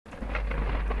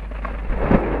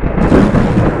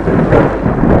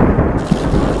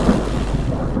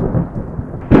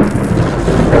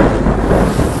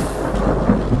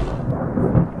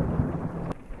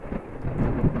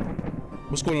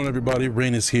going on, everybody?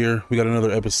 Rain is here. We got another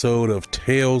episode of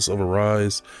Tales of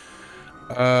Arise.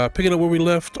 Picking up where we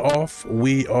left off,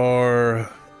 we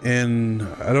are in,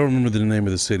 I don't remember the name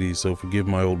of the city, so forgive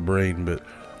my old brain, but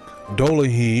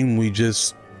Dolahim, we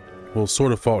just, well,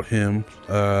 sort of fought him.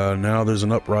 Now there's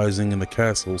an uprising in the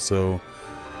castle, so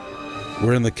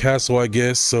we're in the castle, I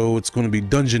guess, so it's going to be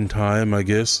dungeon time, I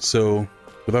guess. So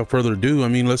without further ado, I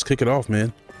mean, let's kick it off,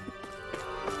 man.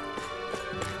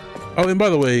 Oh, and by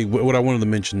the way, what I wanted to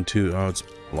mention too, oh, it's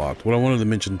locked. What I wanted to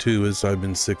mention too is I've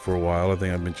been sick for a while. I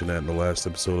think I mentioned that in the last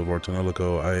episode of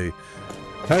Artanelico. I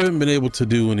haven't been able to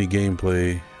do any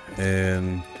gameplay,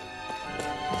 and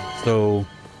so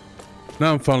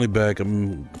now I'm finally back.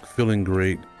 I'm feeling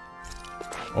great.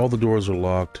 All the doors are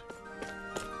locked.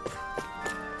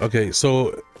 Okay,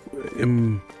 so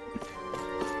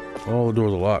all the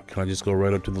doors are locked. Can I just go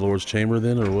right up to the Lord's chamber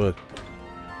then, or what?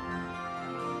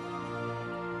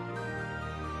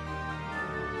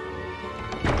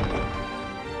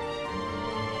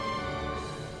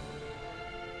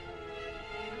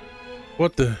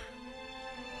 What the?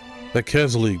 That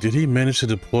Kazalik, did he manage to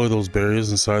deploy those barriers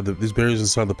inside these barriers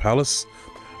inside the palace?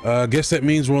 I guess that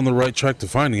means we're on the right track to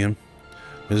finding him.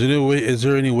 Is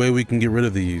there any way we can get rid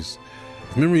of these?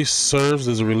 If memory serves,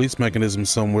 there's a release mechanism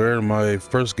somewhere, and my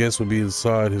first guess would be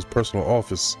inside his personal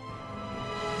office.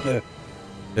 Yeah,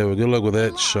 well, good luck with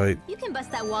that shite. You can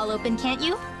bust that wall open, can't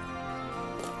you?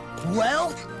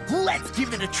 Well, let's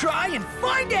give it a try and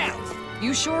find out!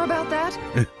 You sure about that?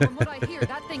 From what I hear,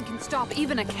 that thing can stop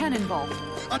even a cannonball.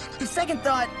 Second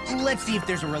thought, let's see if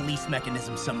there's a release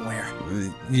mechanism somewhere.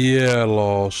 Yeah,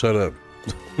 lol, shut up.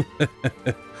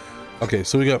 Okay,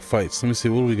 so we got fights. Let me see,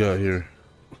 what do we got here?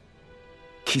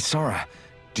 Kisara,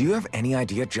 do you have any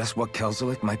idea just what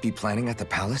Kelzalik might be planning at the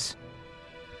palace?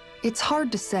 It's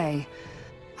hard to say.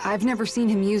 I've never seen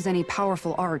him use any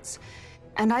powerful arts,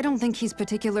 and I don't think he's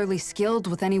particularly skilled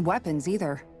with any weapons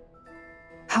either.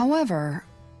 However,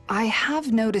 I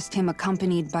have noticed him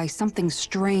accompanied by something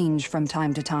strange from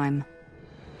time to time.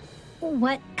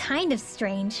 What kind of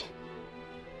strange?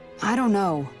 I don't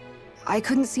know. I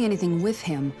couldn't see anything with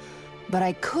him, but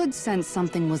I could sense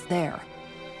something was there.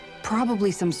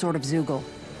 Probably some sort of Zoogle.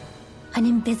 An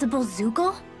invisible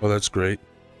Zoogle? Oh, that's great.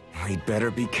 We'd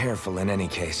better be careful in any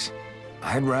case.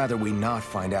 I'd rather we not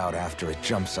find out after it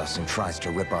jumps us and tries to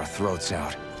rip our throats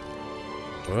out.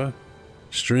 What?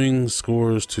 String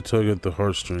scores to tug at the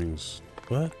heartstrings.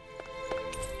 What?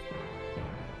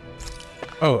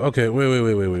 Oh, okay. Wait.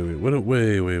 Wait. What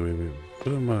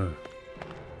am I?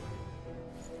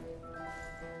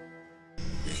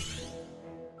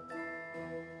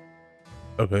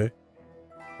 Okay.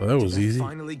 Well, that was easy.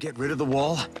 Finally get rid of the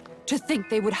wall? To think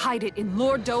they would hide it in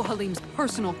Lord Dohalim's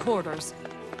personal quarters.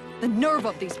 The nerve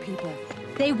of these people.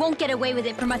 They won't get away with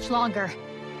it for much longer.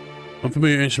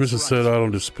 Unfamiliar instruments are set out on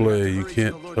display. You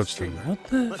can't touch them. What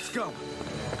the? Let's go.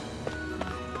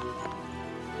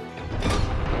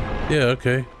 Yeah,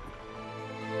 okay.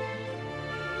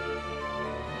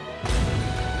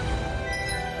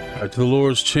 Alright, to the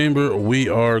Lord's chamber we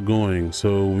are going.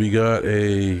 So we got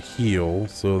a heal.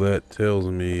 So that tells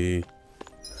me...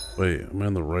 Wait, am I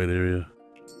in the right area?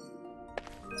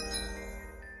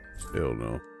 Hell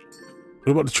no.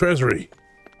 What about the treasury?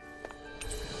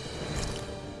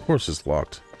 Of course it's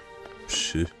locked.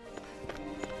 Shit.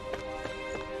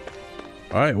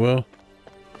 Alright, well.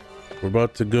 We're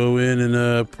about to go in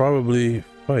and probably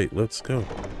fight. Let's go.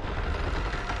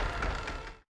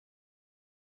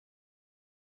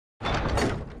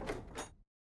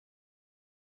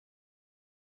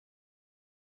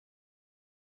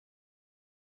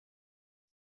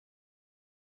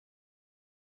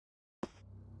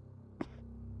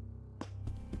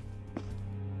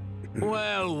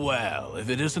 Well, if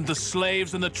it isn't the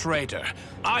slaves and the traitor.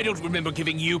 I don't remember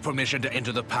giving you permission to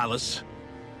enter the palace.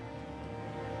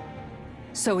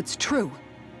 So it's true.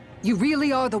 You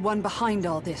really are the one behind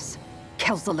all this,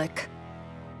 Kelzalik.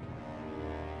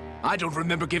 I don't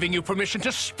remember giving you permission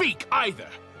to speak either.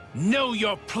 Know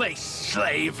your place,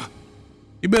 slave.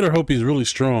 You better hope he's really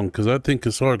strong, because I think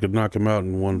Kisara could knock him out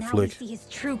in one Now flick. we see his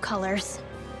true colors.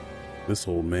 This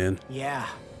old man. Yeah,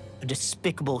 a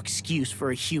despicable excuse for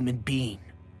a human being.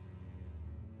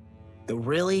 Though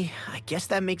really, I guess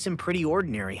that makes him pretty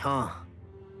ordinary, huh?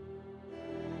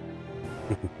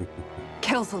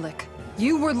 Kelzalik,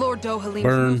 you were Lord Dohalim's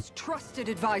most trusted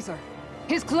advisor.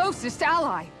 His closest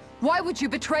ally. Why would you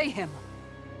betray him?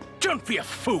 Don't be a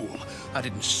fool. I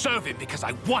didn't serve him because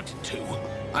I wanted to.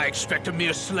 I expect a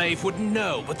mere slave would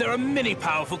know, but there are many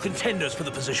powerful contenders for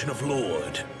the position of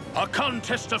Lord. A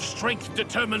contest of strength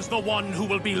determines the one who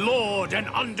will be Lord and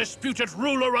undisputed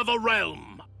ruler of a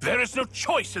realm. There is no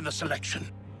choice in the selection.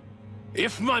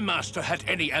 If my master had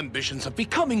any ambitions of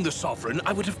becoming the sovereign,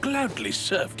 I would have gladly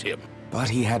served him. But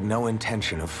he had no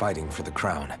intention of fighting for the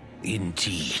crown.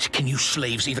 Indeed. Can you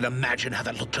slaves even imagine how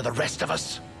that looked to the rest of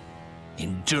us?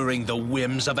 Enduring the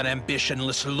whims of an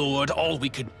ambitionless lord, all we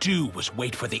could do was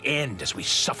wait for the end as we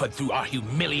suffered through our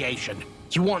humiliation.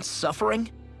 You want suffering?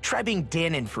 Try being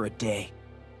Danon for a day.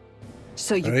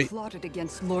 So you Right. plotted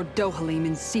against Lord Dohalim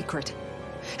in secret.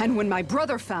 And when my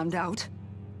brother found out...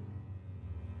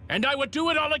 And I would do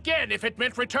it all again if it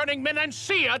meant returning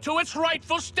Menancia to its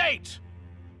rightful state!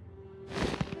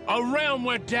 A realm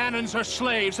where Danons are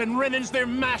slaves and Renans their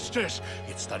masters.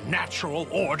 It's the natural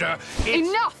order. It's...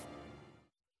 Enough!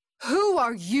 Who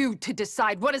are you to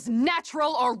decide what is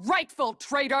natural or rightful,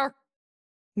 traitor?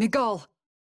 Miguel,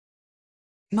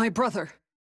 my brother.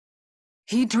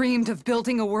 He dreamed of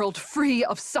building a world free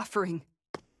of suffering.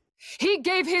 He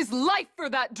gave his life for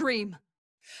that dream.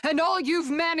 And all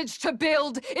you've managed to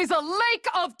build is a lake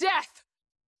of death!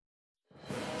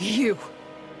 You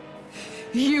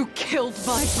killed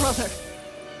my brother.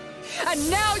 And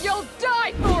now you'll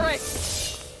die for it!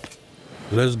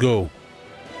 Let's go.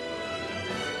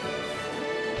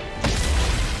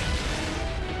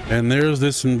 And there's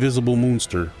this invisible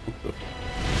moonster. What the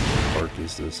fuck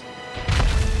is this?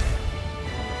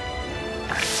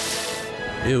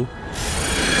 Ew.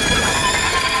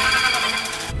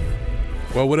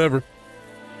 Well, whatever.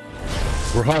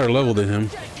 We're higher level than him.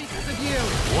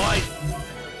 Why?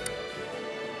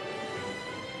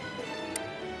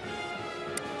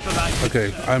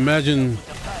 Okay, I imagine. The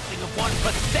passing of one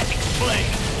pathetic slave.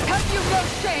 Have you no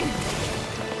shame?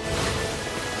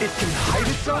 It can hide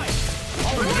itself?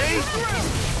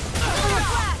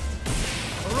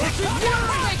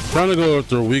 Trying to go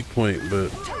after a weak point,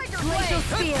 but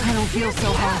I don't feel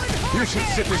so hot. You should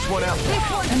sit this one out.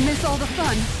 And miss all the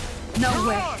fun. No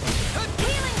way.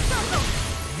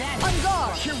 On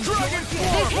guard. This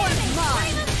one's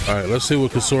mine. all right. Let's see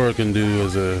what Kasora can do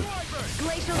as a.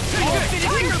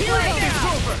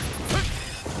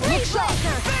 Look sharp.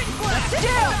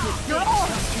 Down. Your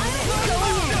arm.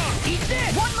 Eat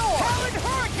this. One more.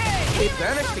 It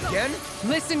vanished again?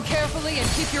 Listen carefully and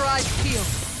keep your eyes peeled.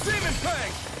 Demon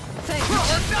Fang! Thank you.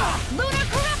 Lunar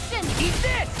corruption! Eat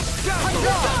this. Tear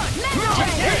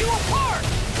you apart.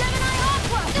 Gemini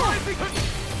Aqua!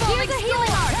 Here's a healing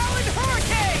art!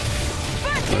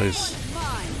 Nice.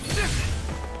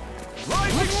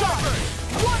 Rising Sharper!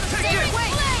 Searing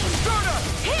flame!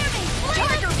 Hear me!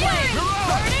 Tiger flame!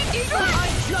 Burning eagle!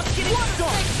 I'm just getting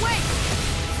started!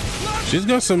 She's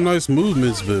got some nice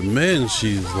movements, but man,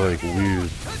 she's like weird.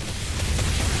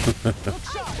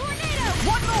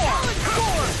 One more!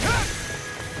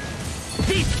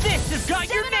 These fists have got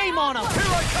your name on them! Here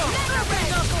I come!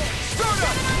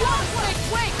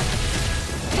 Wait!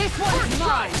 This one's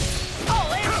mine.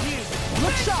 I'll end you!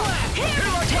 Look sharp. Here!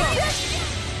 Take this!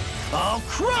 I'll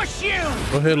crush you!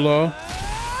 Go ahead, Law.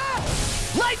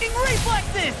 Lightning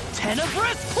reflexes!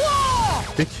 Tenebrous claw!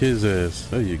 Kick his ass.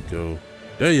 There you go.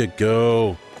 There you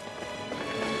go.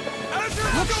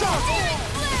 Look sharp.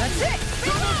 That's it.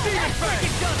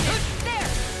 There!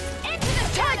 Into the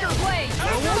Tiger blade.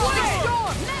 Lightning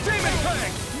Storm. Demon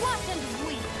Fang! What and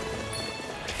weak!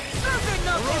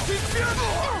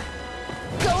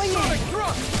 Going in.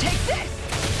 Take this!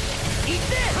 Eat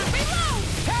this! Reload!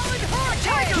 Talon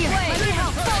Tiger Hurricane!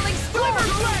 blade. Falling storm.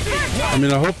 I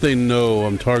mean, I hope they know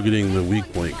I'm targeting the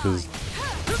weak point because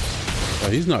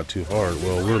he's not too hard.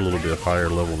 Well, we're a little bit higher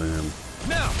level than him.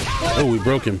 Now! Oh, we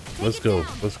broke him. Let's go.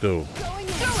 Let's go. Going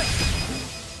in. Do it.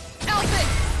 Elfin.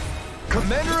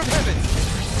 Commander of Heaven!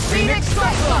 Phoenix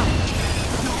Cyclone.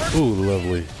 Ooh,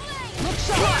 lovely. Look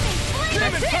sharp.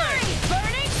 Demon Fang!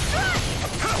 Burning strike!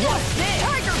 What's this?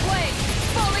 Tiger blade.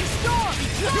 Falling storm.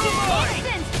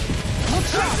 Instant! Look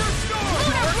sharp.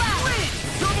 Lunar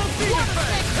blast! Double Demon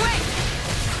Fang! Wait.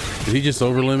 Did he just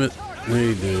overlimit?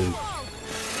 He did.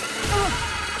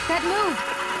 That move.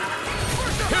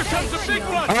 Here comes the big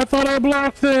one! I thought I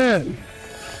blocked that.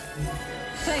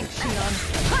 Thanks, Shion.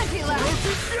 Plenty left.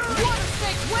 Water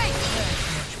snake, wait.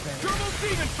 Double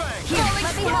Demon Fang! Falling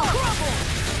Let me storm. help.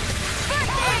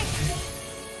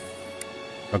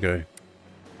 Okay.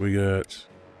 We got.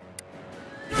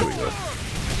 There we go.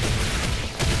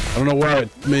 I don't know why it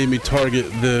made me target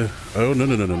the. Oh, no.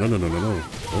 Don't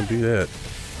do that.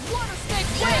 Water snake,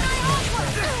 wait.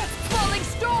 Falling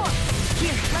storm.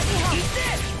 Here, let me help. Eat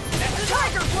this.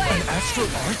 Tiger blade. Astral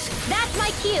Arts? That's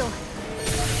my cue.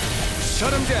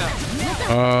 Shut him down!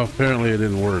 Apparently it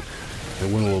didn't work.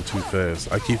 It went a little too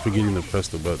fast. I keep forgetting to press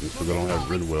the button because I don't have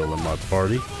Ridwell in my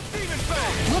party. Demon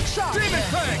Fang! Look sharp. Demon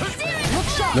Fang! Look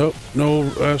sharp. Nope,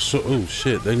 no. Oh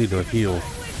shit, they need to heal.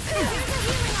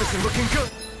 isn't looking good.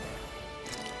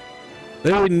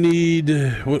 They need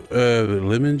what?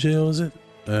 Lemon gel is it?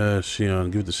 Shion,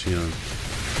 give it to Shion.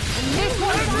 This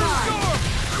one is mine.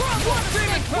 One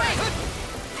stick, wait.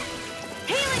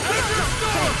 Healing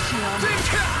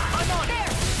I'm on there.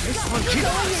 This one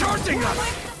keeps charging us.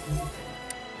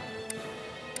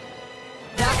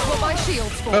 That's what my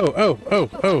shield's for. Oh.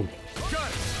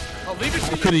 I'll leave it I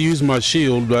could have used my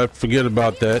shield, but I forget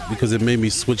about that because it made me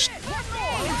switch.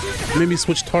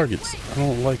 Targets. I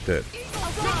don't like that. I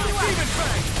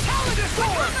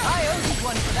owe you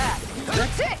one for that.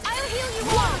 That's it. I'll heal you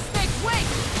one. Stick, wait.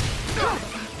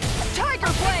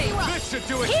 Tiger blade. This should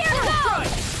do it. Here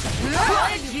goes.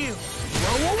 Behind you!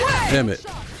 Go away. Damn it.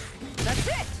 That's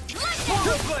it.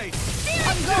 Two blades.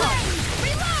 I'm going.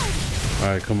 Reload. All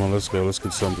right, come on, let's go. Let's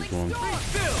get something going.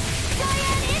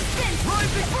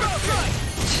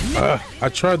 I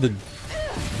tried the.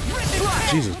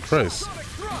 Jesus Christ.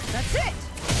 That's it.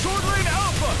 Sword Lane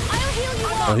Alpha. I'll heal you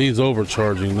all. Oh, he's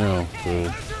overcharging now.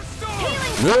 So.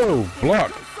 No,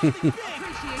 block. Try to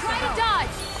dodge.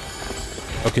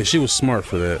 Okay, she was smart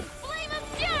for that. Flame of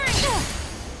fury.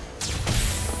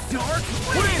 Dark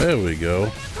Wind. There we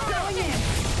go. Going in.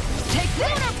 Take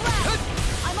lunar blast.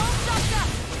 I'm all stocked up.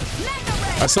 Mega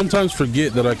ray. I sometimes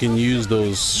forget that I can use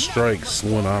those strikes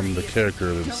when I'm the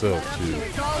character himself too.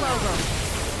 It's all over.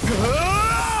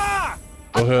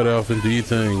 Go ahead, Alpha, do your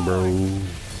thing, bro.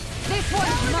 This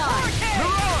one's mine.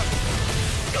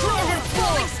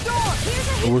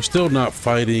 But we're still not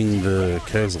fighting the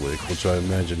Keslik, which I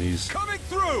imagine he's. Coming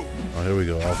through. Oh, here we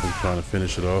go. Alpha trying to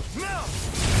finish it off. Now.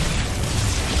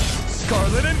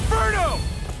 Scarlet Inferno.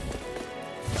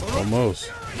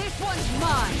 Almost. This one's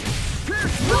mine.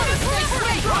 Pierce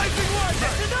Rising one.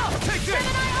 That's enough. Take this.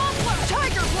 Gemini Alpha.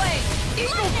 Tiger blade.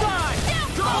 Eagle Fly.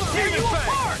 I'll tear you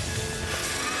apart.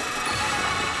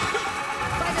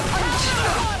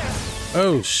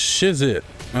 Oh, shizit.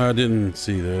 I didn't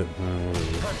see that. I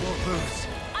won't lose.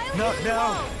 Not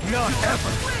now. Not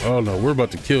ever. Oh no, we're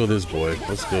about to kill this boy.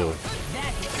 Let's go.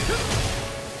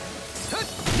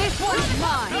 This one's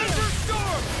mine.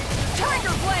 Storm.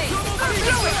 Tiger blade.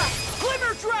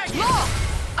 Glimmer Dragon. Look.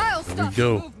 I'll There stop we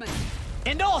go. movement.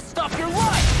 And I'll stop your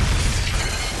life!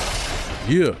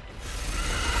 Yeah.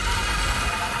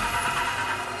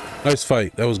 Nice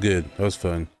fight. That was good. That was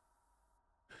fun.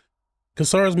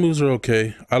 Kasara's moves are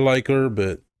okay. I like her,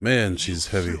 but man, she's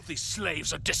heavy. These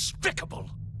slaves are despicable.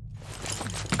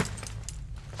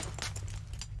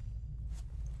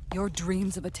 Your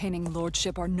dreams of attaining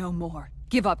lordship are no more.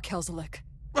 Give up, Kelzelik.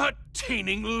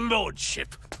 Attaining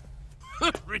lordship.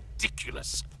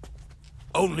 Ridiculous.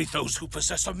 Only those who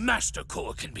possess a master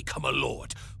core can become a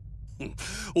lord.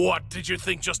 What, did you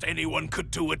think just anyone could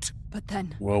do it? But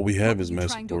then, Well, we have what his were you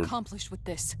master trying to core. accomplish with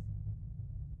this?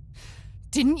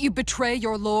 Didn't you betray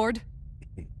your lord?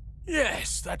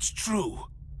 Yes, that's true.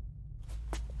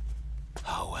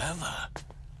 However,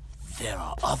 there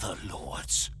are other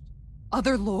lords.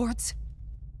 Other lords?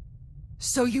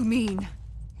 So you mean...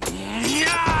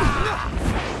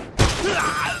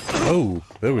 Oh,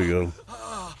 there we go.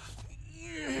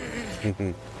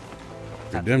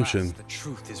 Redemption. At last, the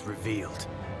truth is revealed.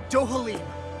 Dohalim,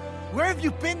 where have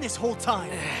you been this whole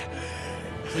time?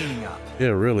 Cleaning up. Yeah,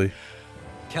 really.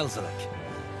 Kelzelik,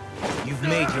 you've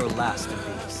made your last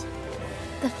of these.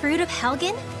 The fruit of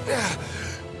Helgen?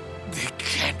 It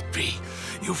can't be.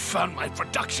 You found my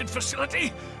production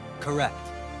facility? Correct.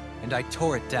 And I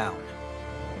tore it down.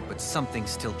 But something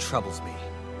still troubles me.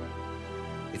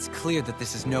 It's clear that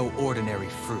this is no ordinary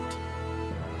fruit.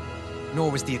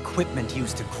 Nor was the equipment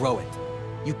used to grow it.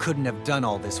 You couldn't have done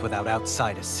all this without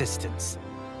outside assistance.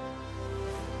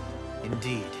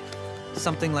 Indeed.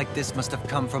 Something like this must have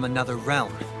come from another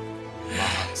realm.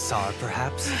 Mahak-Sar,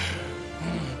 perhaps?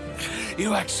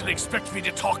 You actually expect me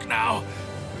to talk now?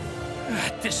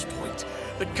 At this point,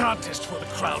 the contest for the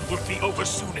crown will be over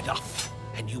soon enough.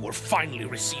 And you will finally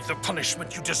receive the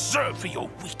punishment you deserve for your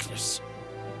weakness.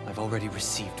 I've already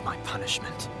received my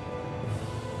punishment.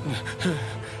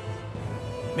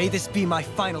 May this be my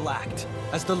final act,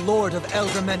 as the Lord of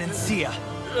Elder Menancia.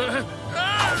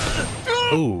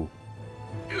 Oh.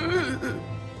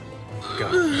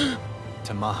 Go.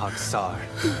 To Mahak-Sar,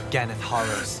 Ganeth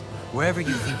Haros, wherever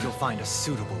you think you'll find a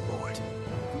suitable lord.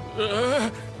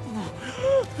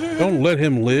 Don't let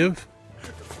him live.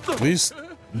 At least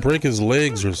break his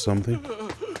legs or something.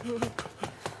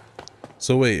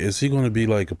 So wait, is he going to be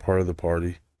like a part of the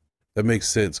party? That makes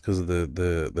sense because of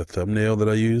the thumbnail that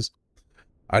I used.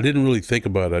 I didn't really think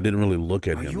about it. I didn't really look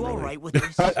at Are him. you Really. all right with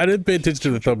this? I didn't pay attention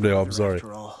to the thumbnail. I'm sorry.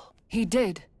 After all. He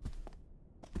did.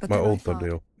 But My then I old thought,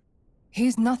 thumbnail.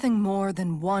 He's nothing more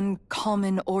than one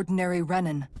common, ordinary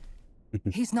Renin.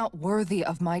 He's not worthy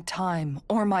of my time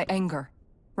or my anger,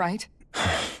 right?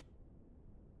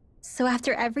 So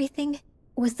after everything,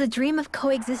 was the dream of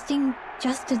coexisting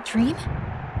just a dream?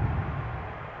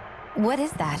 What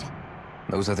is that?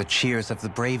 Those are the cheers of the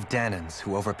brave Danans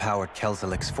who overpowered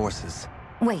Kelzelik's forces.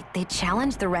 Wait, they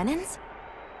challenged the Renins?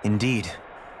 Indeed.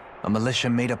 A militia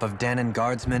made up of Danan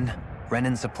guardsmen,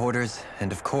 Renin supporters,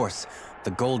 and of course,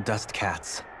 the Gold Dust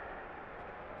Cats.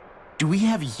 Do we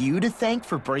have you to thank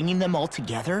for bringing them all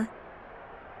together?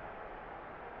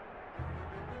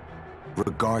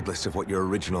 Regardless of what your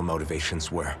original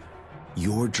motivations were,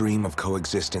 your dream of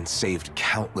coexistence saved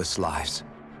countless lives.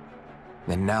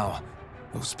 And now,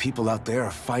 those people out there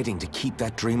are fighting to keep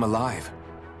that dream alive.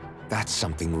 That's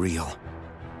something real.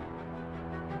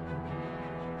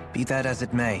 Be that as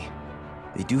it may,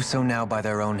 they do so now by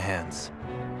their own hands.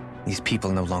 These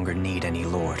people no longer need any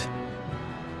lord.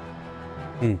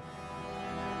 Well,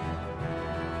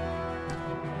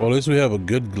 at least we have a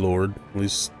good lord. At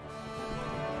least.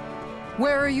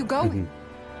 Where are you going?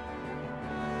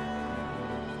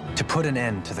 To put an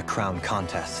end to the crown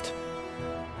contest.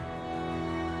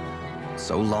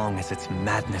 So long as its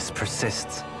madness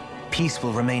persists, peace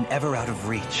will remain ever out of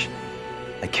reach.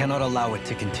 I cannot allow it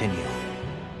to continue.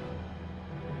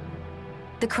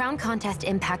 The crown contest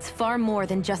impacts far more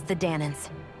than just the Danans.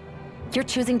 You're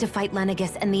choosing to fight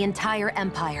Lenegis and the entire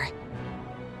Empire.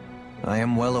 I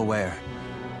am well aware.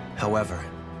 However,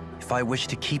 if I wish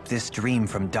to keep this dream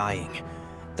from dying,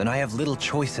 then I have little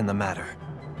choice in the matter.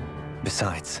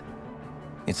 Besides,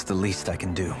 it's the least I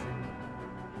can do.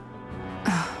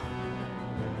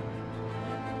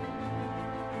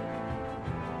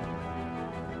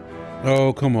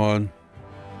 Oh, come on.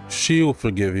 She'll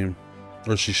forgive him.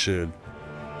 Or she should.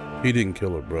 He didn't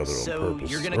kill her brother on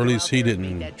purpose. Or at least he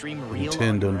didn't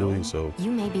intend on doing so. You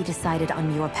may be decided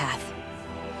on your path,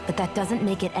 but that doesn't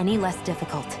make it any less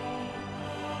difficult.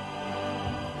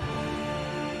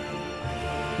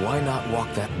 Why not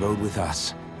walk that road with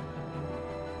us?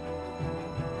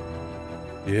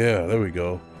 Yeah, there we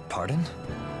go. Pardon?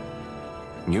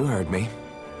 You heard me.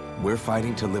 We're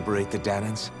fighting to liberate the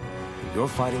Danans. You're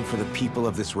fighting for the people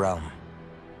of this realm.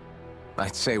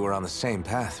 I'd say we're on the same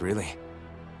path, really.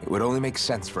 It would only make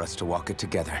sense for us to walk it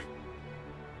together.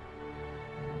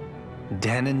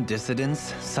 Danan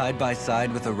dissidents, side by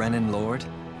side with a Renin lord?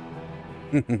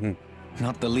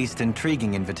 Not the least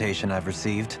intriguing invitation I've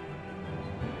received.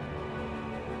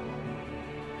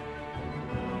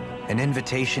 An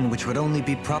invitation which would only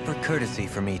be proper courtesy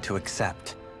for me to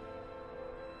accept.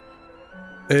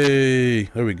 Hey,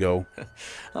 there we go.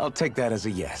 I'll take that as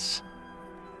a yes.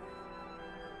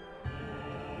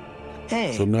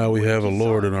 Hey. So now we have a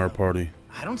lord in our party.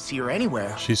 I don't see her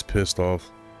anywhere. She's pissed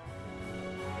off.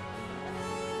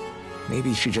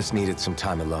 Maybe she just needed some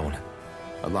time alone.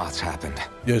 A lot's happened.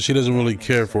 Yeah, she doesn't really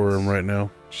care for him right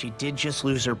now. She did just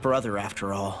lose her brother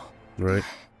after all. Right?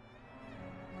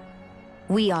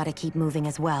 We ought to keep moving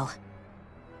as well.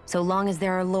 So long as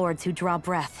there are lords who draw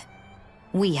breath,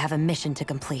 we have a mission to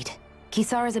complete.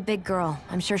 Kisara's a big girl.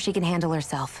 I'm sure she can handle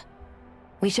herself.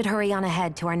 We should hurry on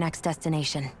ahead to our next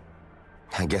destination.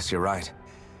 I guess you're right.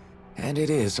 And it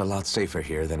is a lot safer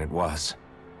here than it was.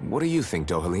 What do you think,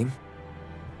 Dohalim?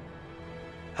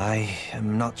 I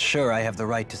am not sure I have the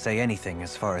right to say anything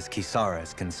as far as Kisara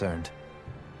is concerned.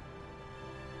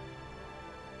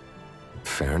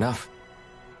 Fair enough.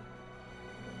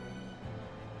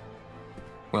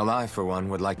 Well, I, for one,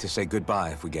 would like to say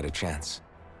goodbye if we get a chance.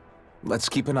 Let's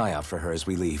keep an eye out for her as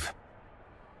we leave.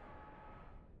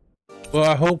 Well,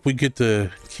 I hope we get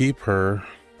to keep her.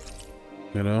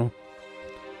 You know?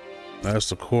 That's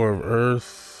the core of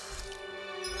Earth.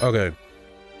 Okay.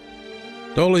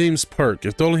 Dolahim's perk.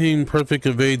 If Dolahim perfect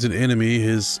evades an enemy,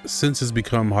 his senses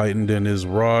become heightened and his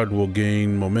rod will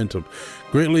gain momentum,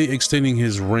 greatly extending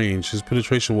his range. His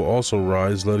penetration will also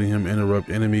rise, letting him interrupt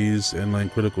enemies and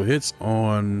land critical hits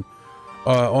on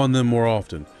them more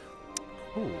often.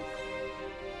 Ooh.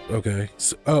 Okay.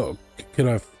 So, oh, can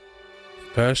I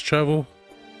fast travel?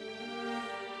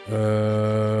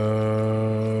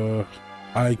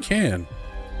 I can.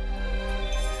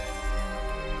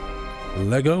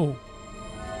 Lego.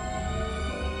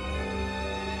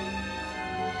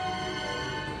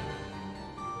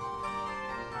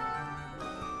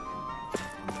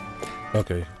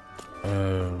 Okay.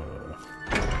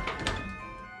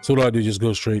 So what do I do? Just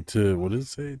go straight to, what does it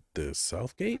say? The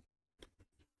south gate?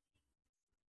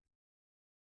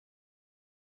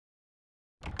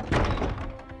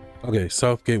 Okay,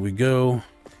 south gate we go.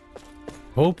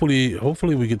 Hopefully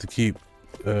we get to keep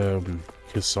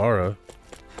Kisara.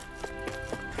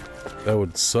 That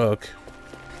would suck.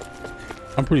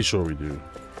 I'm pretty sure we do.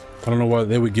 I don't know why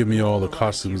they would give me all the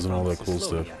costumes and all that cool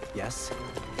stuff. Yes?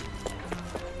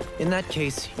 In that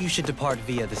case, you should depart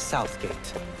via the south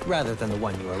gate, rather than the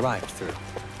one you arrived through.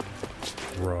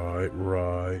 Right,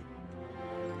 right.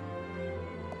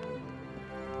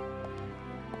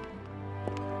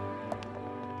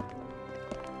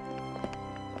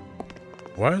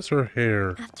 Why is her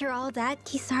hair? After all that,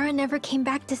 Kisara never came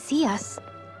back to see us.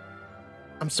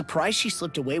 I'm surprised she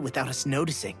slipped away without us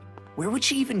noticing. Where would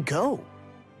she even go?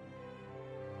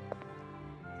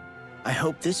 I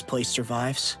hope this place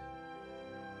survives.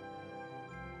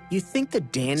 You think the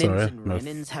Danans Sorry, and my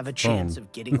Renans have a chance phone.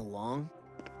 of getting along?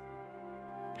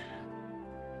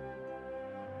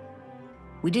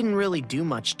 We didn't really do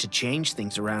much to change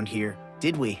things around here,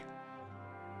 did we?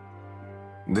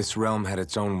 This realm had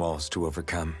its own walls to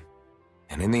overcome.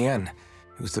 And in the end,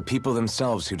 it was the people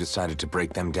themselves who decided to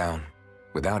break them down,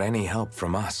 without any help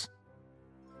from us.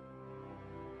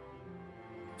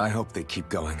 I hope they keep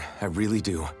going. I really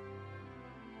do.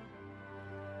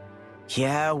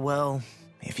 Yeah, well,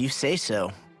 if you say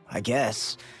so, I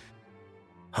guess.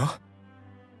 Huh?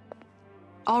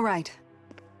 All right.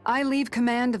 I leave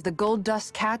command of the Gold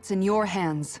Dust Cats in your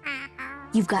hands.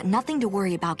 You've got nothing to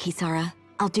worry about, Kisara.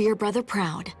 I'll do your brother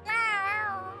proud.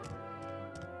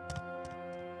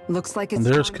 Looks like it's And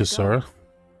there's time to go. Kisara.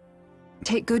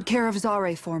 Take good care of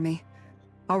Zare for me.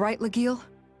 All right, Legil?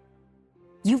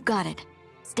 You've got it.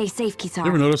 Stay safe, You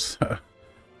ever Kisara. notice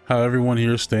how everyone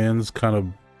here stands kind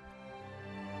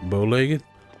of bow-legged?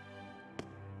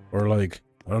 Or like,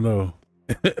 I don't know.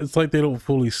 It's like they don't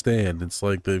fully stand. It's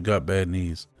like they've got bad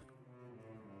knees.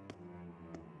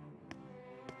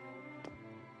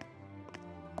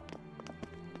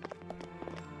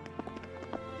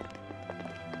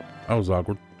 That was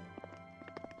awkward.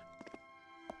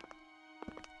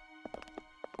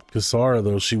 Kisara,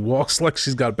 though, she walks like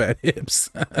she's got bad hips.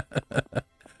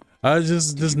 I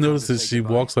just noticed that she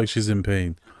walks like she's in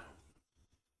pain.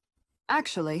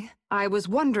 Actually, I was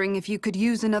wondering if you could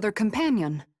use another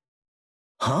companion.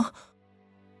 Huh?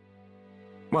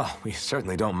 Well, we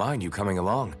certainly don't mind you coming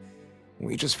along.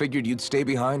 We just figured you'd stay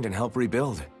behind and help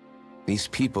rebuild. These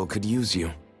people could use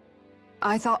you.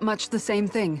 I thought much the same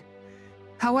thing.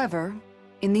 However,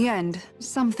 in the end,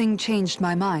 something changed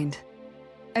my mind.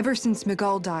 Ever since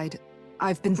Miguel died,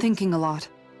 I've been thinking a lot.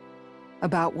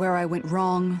 About where I went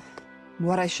wrong,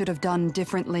 what I should have done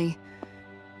differently.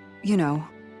 You know,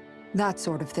 that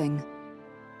sort of thing.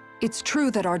 It's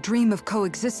true that our dream of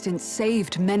coexistence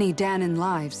saved many Danan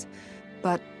lives,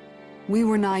 but we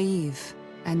were naive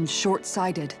and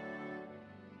short-sighted.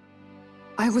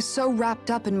 I was so wrapped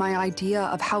up in my idea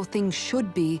of how things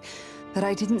should be that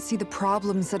I didn't see the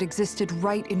problems that existed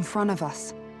right in front of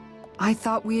us. I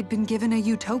thought we had been given a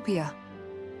utopia.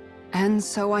 And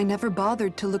so I never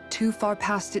bothered to look too far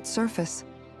past its surface.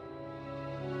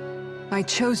 I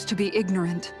chose to be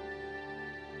ignorant.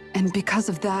 And because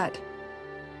of that,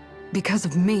 because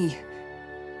of me,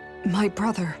 my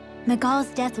brother... Miguel's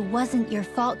death wasn't your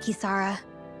fault, Kisara.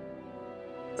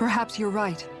 Perhaps you're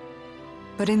right.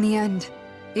 But in the end,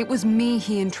 it was me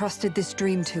he entrusted this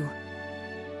dream to.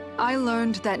 I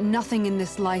learned that nothing in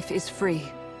this life is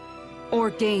free,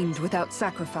 or gained without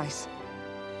sacrifice.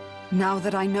 Now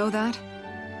that I know that,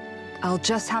 I'll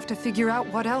just have to figure out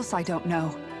what else I don't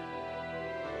know.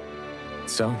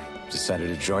 So, decided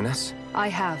to join us? I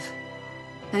have.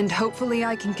 And hopefully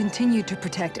I can continue to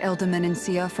protect Eldaman and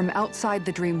Sia from outside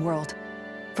the dream world,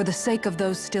 for the sake of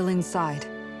those still inside.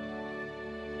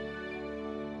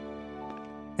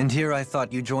 And here I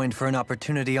thought you joined for an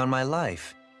opportunity on my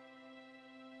life.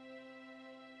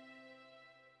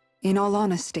 In all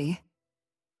honesty,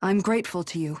 I'm grateful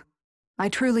to you. I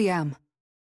truly am.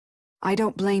 I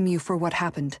don't blame you for what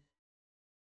happened.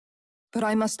 But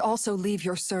I must also leave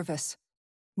your service.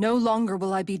 No longer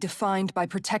will I be defined by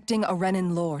protecting a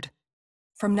Renan lord.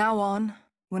 From now on,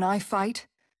 when I fight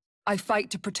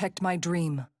to protect my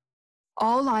dream.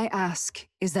 All I ask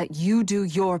is that you do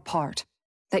your part,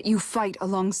 that you fight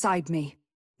alongside me,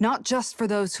 not just for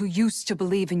those who used to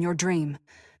believe in your dream,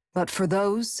 but for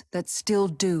those that still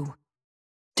do.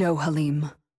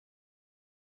 Dohalim.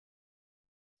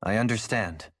 I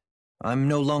understand. I'm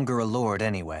no longer a lord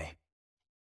anyway.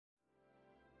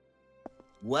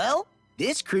 Well,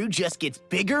 this crew just gets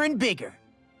bigger and bigger.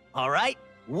 All right,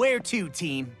 where to,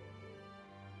 team?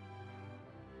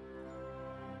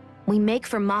 We make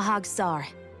for Mahag Sar,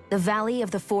 the Valley of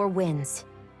the Four Winds.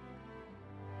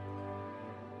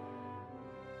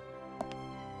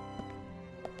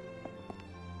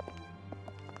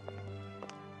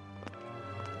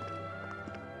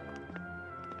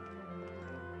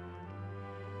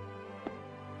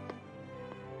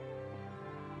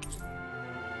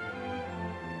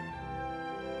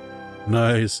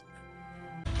 Nice.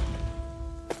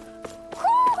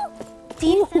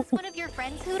 See, that's one of your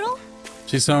friends, Hoodle?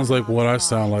 She sounds like what I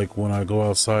sound like when I go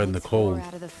outside in the cold. 4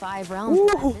 out of the 5 realms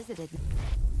that I visited.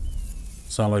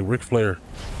 Sound like Ric Flair.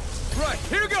 Right,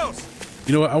 here goes!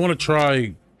 You know what? I want to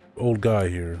try old guy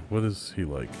here. What is he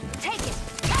like? Take it!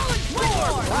 Challenge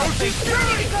roar!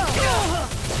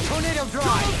 Tornado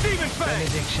drive!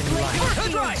 Benediction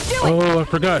light! Oh, I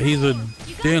forgot. He's a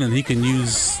Danon. He can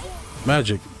use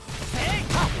magic.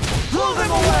 Blow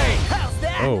them away! How's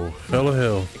that? Oh, hell of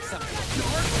hell.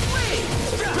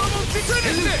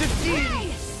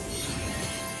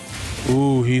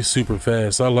 Ooh, he's super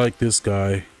fast. I like this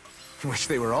guy. Wish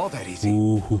they were all that easy.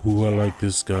 Ooh, I like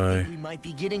this guy. We might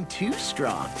be getting too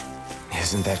strong.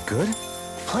 Isn't that good?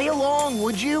 Play along,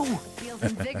 would you? Feels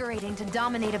invigorating to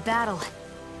dominate a battle.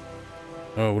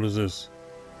 Oh, what is this?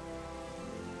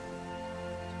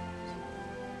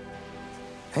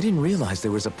 I didn't realize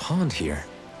there was a pond here.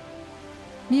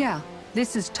 Yeah,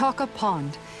 this is Taka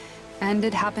Pond. And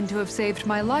it happened to have saved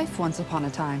my life once upon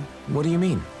a time. What do you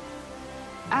mean?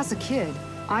 As a kid,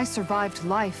 I survived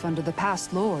life under the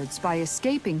past lords by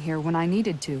escaping here when I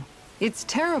needed to. It's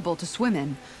terrible to swim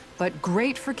in, but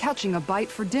great for catching a bite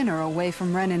for dinner away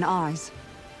from Ren and eyes.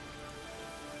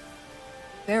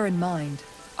 Bear in mind,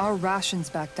 our rations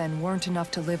back then weren't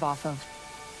enough to live off of.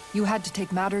 You had to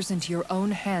take matters into your own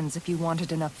hands if you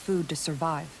wanted enough food to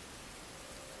survive.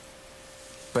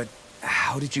 But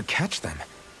how did you catch them?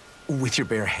 With your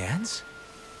bare hands?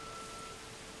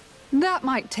 That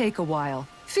might take a while.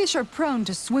 Fish are prone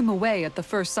to swim away at the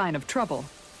first sign of trouble.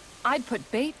 I'd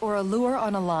put bait or a lure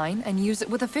on a line and use it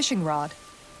with a fishing rod.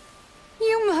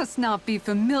 You must not be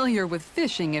familiar with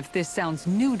fishing if this sounds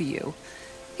new to you.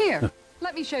 Here,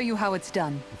 let me show you how it's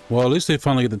done. Well, at least they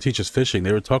finally get to teach us fishing.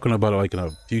 They were talking about it like in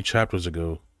a few chapters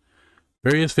ago.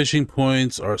 Various fishing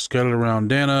points are scattered around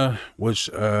Dana, which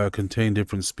contain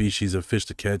different species of fish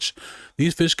to catch.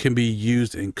 These fish can be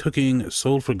used in cooking,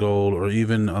 sold for gold, or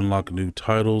even unlock new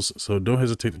titles, so don't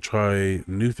hesitate to try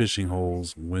new fishing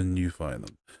holes when you find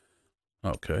them.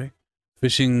 Okay.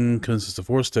 Fishing consists of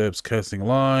 4 steps: casting a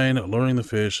line, luring the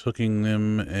fish, hooking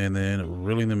them, and then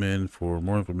reeling them in. For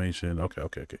more information. Okay.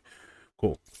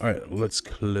 Cool. All right, let's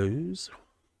close.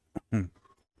 Okay.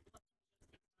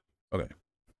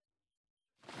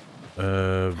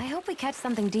 I hope we catch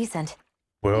something decent.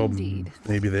 Well, Indeed.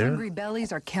 maybe there. Hungry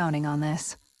bellies are counting on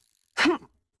this.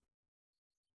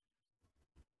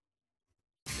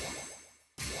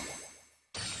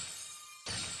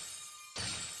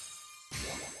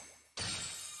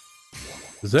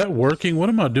 Is that working? What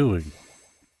am I doing?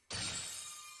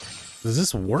 Does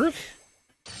this work?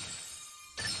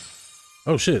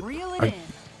 Oh shit. Reel it in.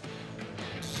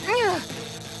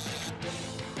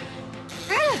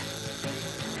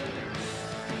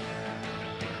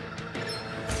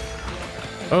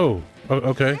 Oh,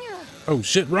 okay. Oh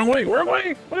shit, wrong way. What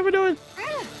are we doing?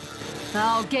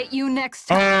 I'll get you next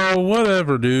time. Oh,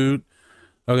 whatever, dude.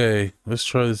 Okay, let's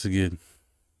try this again.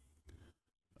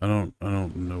 I don't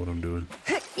know what I'm doing.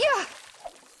 Yeah.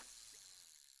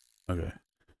 Okay.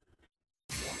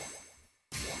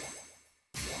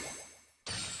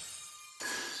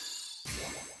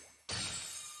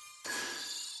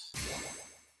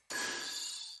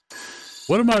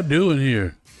 What am I doing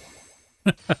here?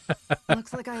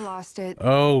 Looks like I lost it.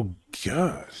 Oh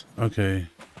god. Okay.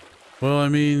 Well, I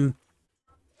mean,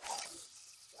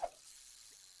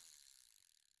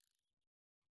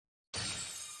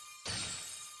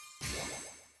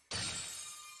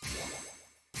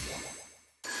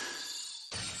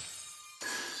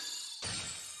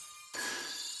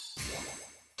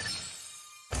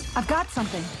 I've got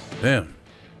something. damn.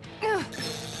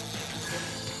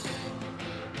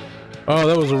 Oh,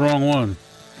 that was the wrong one.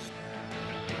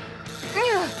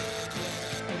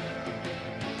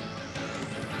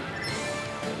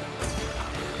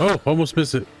 Oh, almost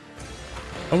missed it.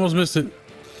 Almost missed it.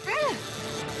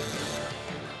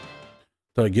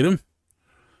 Did I get him?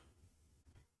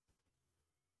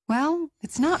 Well,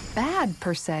 it's not bad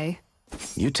per se.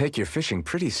 You take your fishing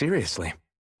pretty seriously.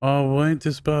 Oh, well, ain't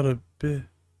this about a bit?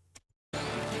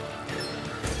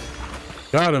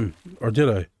 Got him. Or did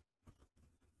I?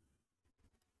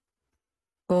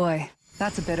 Boy,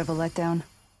 that's a bit of a letdown.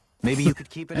 Maybe you could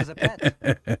keep it as a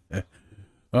pet.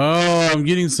 Oh, I'm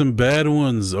getting some bad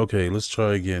ones. Okay, let's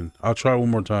try again. I'll try one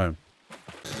more time.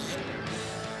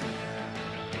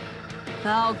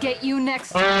 I'll get you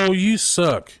next time. Oh, you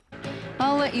suck.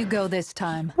 I'll let you go this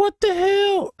time. What the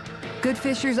hell? Good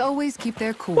fishers always keep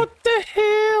their cool. What the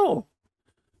hell?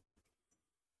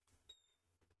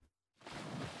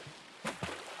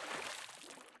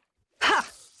 Ha!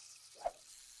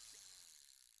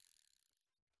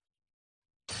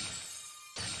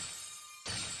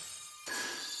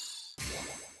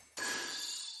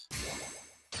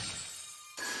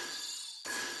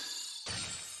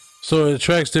 So it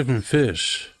attracts different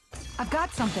fish. I've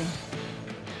got something.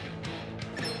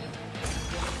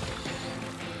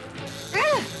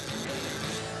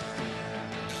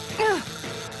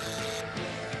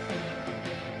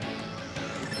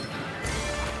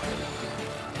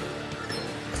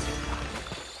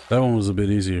 That one was a bit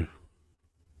easier.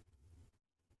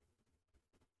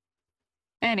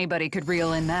 Anybody could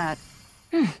reel in that.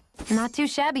 Not too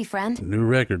shabby, friend. New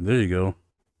record. There you go.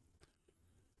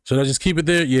 Should I just keep it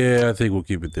there? Yeah, I think we'll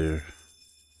keep it there.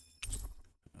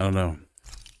 I don't know.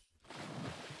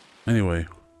 Anyway.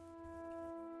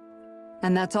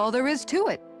 And that's all there is to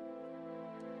it.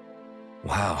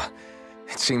 Wow.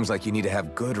 It seems like you need to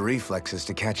have good reflexes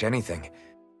to catch anything.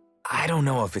 I don't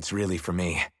know if it's really for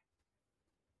me.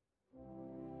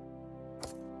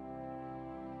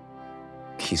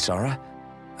 Kisara?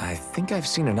 I think I've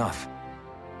seen enough.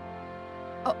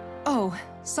 Oh,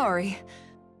 sorry.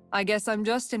 I guess I'm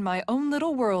just in my own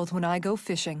little world when I go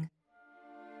fishing.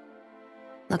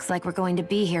 Looks like we're going to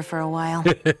be here for a while.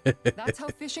 That's how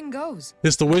fishing goes.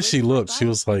 It's the way she looks. She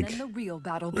was like, And then the real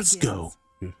battle let's begins.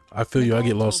 go. I feel you. I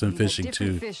get lost in Told me that fishing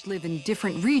different too. Fish live in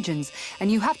different regions,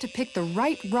 and you have to pick the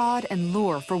right rod and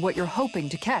lure for what you're hoping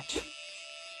to catch.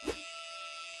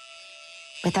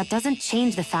 But that doesn't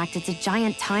change the fact it's a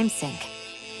giant time sink.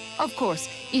 Of course,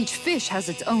 each fish has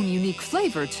its own unique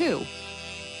flavor, too.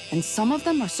 And some of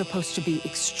them are supposed to be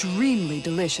extremely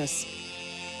delicious.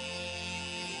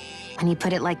 When you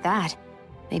put it like that,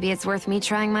 maybe it's worth me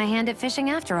trying my hand at fishing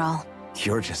after all.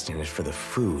 You're just in it for the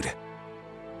food.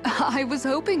 I was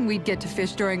hoping we'd get to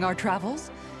fish during our travels.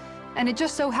 And it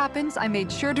just so happens I made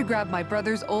sure to grab my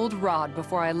brother's old rod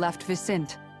before I left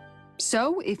Vicente.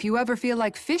 So, if you ever feel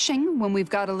like fishing when we've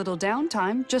got a little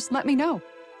downtime, just let me know.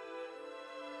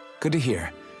 Good to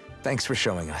hear. Thanks for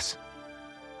showing us.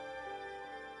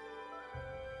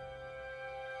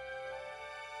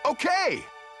 Okay!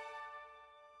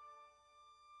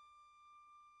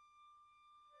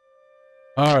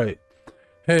 All right.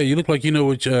 Hey, you look like you know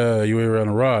what you wear around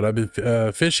a rod. I've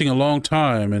been fishing a long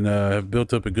time and have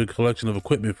built up a good collection of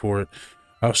equipment for it.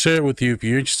 I'll share it with you if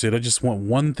you're interested. I just want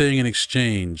one thing in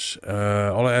exchange.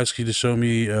 All I ask you to show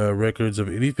me records of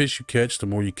any fish you catch. The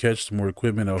more you catch, the more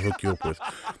equipment I'll hook you up with.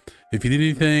 If you need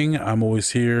anything, I'm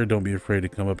always here. Don't be afraid to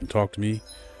come up and talk to me.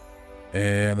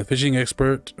 And the fishing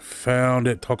expert found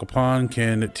at Talkapon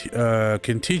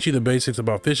can teach you the basics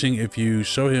about fishing. If you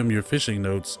show him your fishing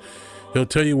notes, he'll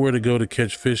tell you where to go to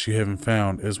catch fish you haven't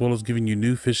found, as well as giving you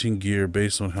new fishing gear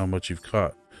based on how much you've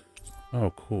caught.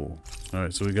 Oh, cool. All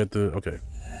right, so we got the... Okay.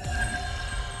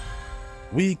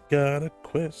 We got a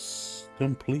quest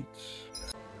complete.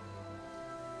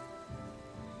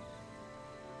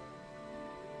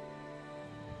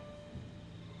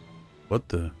 What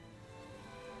the?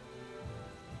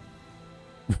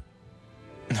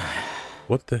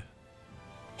 What the?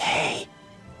 Hey.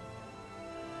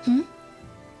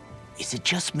 Is it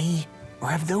just me, or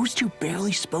have those two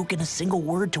barely spoken a single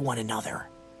word to one another?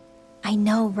 I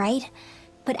know, right?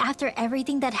 But after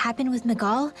everything that happened with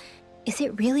Miguel, is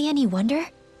it really any wonder?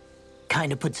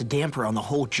 Kinda puts a damper on the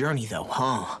whole journey though,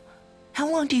 huh? How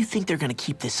long do you think they're gonna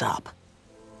keep this up?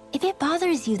 If it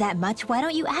bothers you that much, why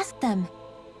don't you ask them?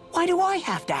 Why do I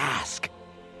have to ask?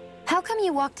 How come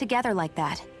you walk together like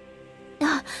that?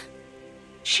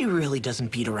 She really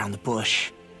doesn't beat around the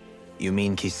bush. You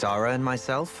mean Kisara and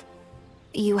myself?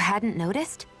 You hadn't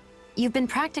noticed? You've been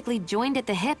practically joined at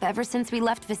the hip ever since we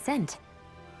left Vicente.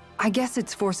 I guess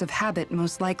it's force of habit,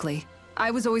 most likely. I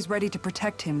was always ready to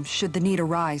protect him, should the need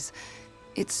arise.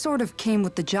 It sort of came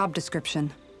with the job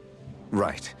description.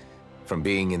 Right. From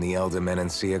being in the Elder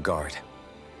Menancia Guard.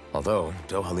 Although,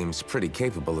 Dohalim's pretty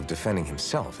capable of defending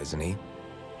himself, isn't he?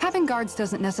 Having guards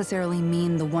doesn't necessarily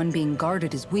mean the one being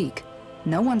guarded is weak.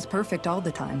 No one's perfect all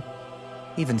the time.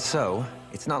 Even so,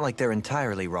 it's not like they're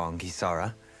entirely wrong,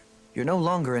 Kisara. You're no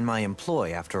longer in my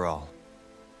employ, after all.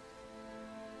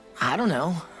 I don't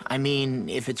know. I mean,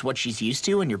 if it's what she's used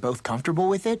to and you're both comfortable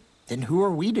with it, then who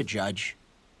are we to judge?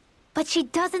 But she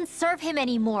doesn't serve him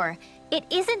anymore. It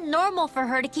isn't normal for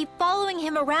her to keep following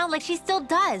him around like she still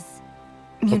does.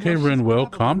 Okay,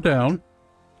 Renwell, calm down.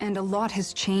 And a lot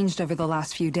has changed over the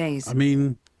last few days. I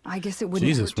mean, I guess it wouldn't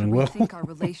Jesus, hurt to Renwell. rethink our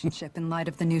relationship in light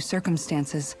of the new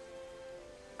circumstances.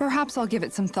 Perhaps I'll give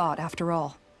it some thought after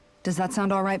all. Does that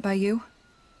sound all right by you?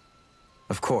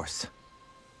 Of course.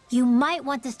 You might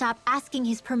want to stop asking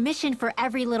his permission for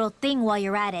every little thing while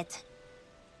you're at it.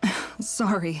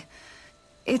 Sorry.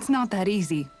 It's not that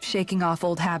easy, shaking off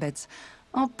old habits.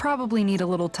 I'll probably need a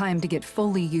little time to get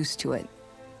fully used to it.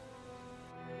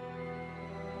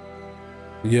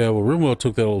 Yeah, well, Renwell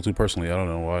took that a little too personally. I don't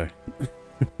know why.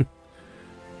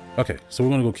 Okay, so we're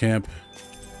gonna go camp.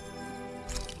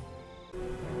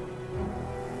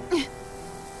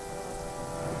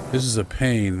 This is a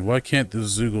pain. Why can't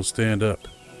this Zoogle stand up?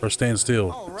 Or stand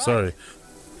still? Right. Sorry.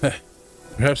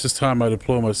 Perhaps it's time I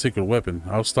deploy my secret weapon.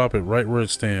 I'll stop it right where it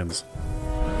stands.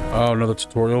 Oh, another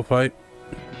tutorial fight?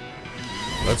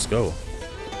 Let's go.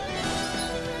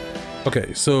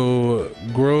 Okay, so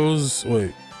grows...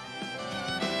 Wait.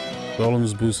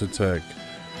 Golem's boost attack.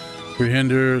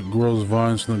 Prehender grows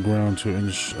vines from the ground to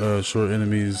ensure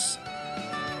enemies...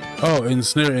 Oh,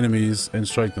 ensnare enemies and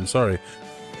strike them. Sorry.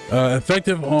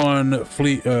 Effective on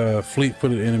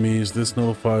fleet-footed enemies, this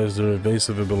nullifies their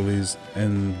evasive abilities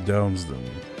and downs them.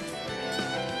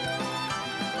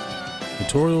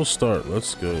 Tutorial start.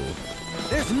 Let's go.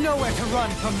 There's nowhere to run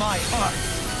from my heart.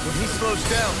 When he slows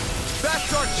down,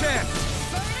 that's our chance.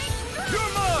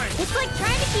 You're mine. It's like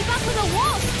trying to keep up with a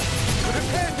wolf.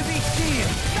 Prepare to be seen.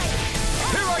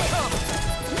 Here I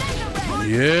come.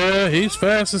 Yeah, he's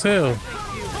fast as hell.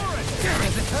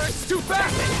 Does it hurt? Too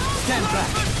fast. Stand back.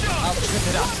 I'll trip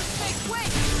it up.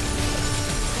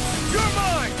 You're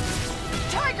mine.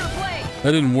 Tiger blade.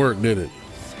 That didn't work, did it?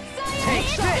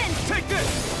 Take this. Take this.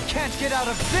 Can't get out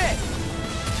of this.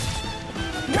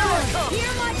 Here I come.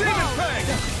 Hear my Demon call.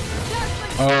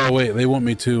 Fang. Oh, wait, they want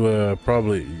me to,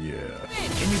 probably, yeah.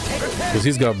 Can you take it? Because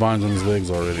he's got vines on his legs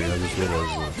already, I just realized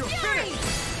that. You're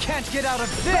finished. Can't get out of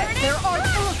this. There are...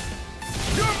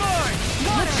 You're mine.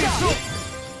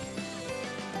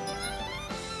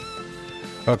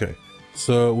 Okay,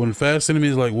 so when fast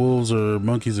enemies like wolves or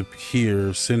monkeys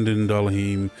appear, send in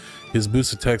Dalahim. His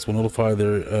boost attacks will notify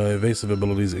their evasive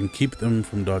abilities and keep them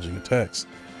from dodging attacks.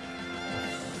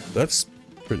 That's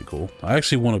pretty cool. I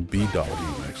actually want to be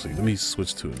Dalahim, actually. Let me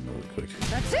switch to it really quick.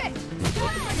 That's it.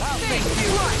 I'll make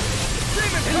you.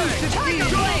 Demon Fang. Tiger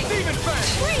blade. Demon Fang.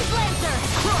 Freeze laser.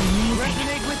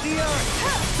 Resonate with the earth.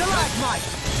 Stalagmite.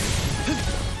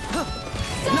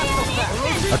 Not so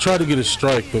fast. I tried to get a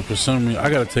strike, but for some reason, I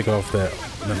gotta take off that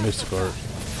mystic art.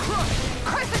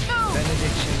 Crescent moon.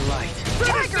 Benediction light.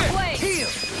 Tiger blade. Heal.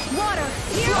 Water.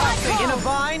 Hear my In a call.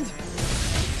 bind.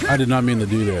 I did not mean to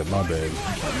do that, my bad. You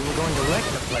were going to wreck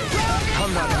the place.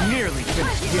 I'm not nearly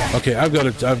finished yet. Okay, I've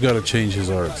got to change his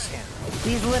arts.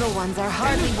 These little ones are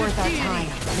hardly worth our time.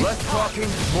 Less talking,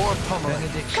 more pummeling.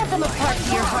 Cut them apart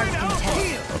to your heart's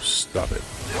content. Oh, stop it.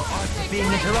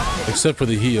 Being interrupted. Except for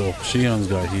the heal. Shion's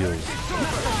got heals.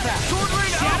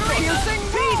 Piercing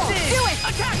pieces. Do it.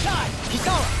 Attack time.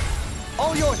 Kisara.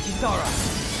 All yours, Kisara.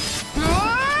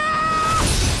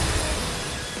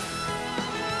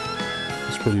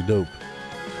 It's pretty dope.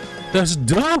 That's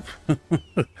dope.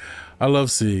 I love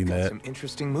seeing that. Some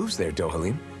interesting moves there,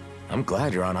 Dohalim. I'm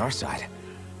glad you're on our side.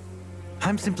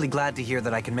 I'm simply glad to hear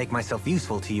that I can make myself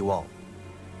useful to you all.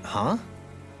 Huh?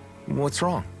 What's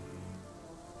wrong?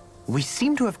 We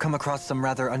seem to have come across some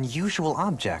rather unusual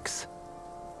objects.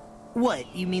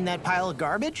 What, you mean that pile of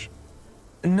garbage?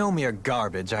 No mere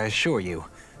garbage, I assure you.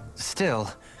 Still,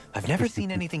 I've never seen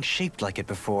anything shaped like it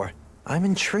before. I'm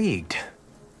intrigued.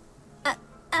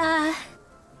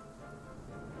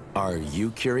 Are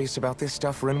you curious about this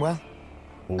stuff, Rinwell?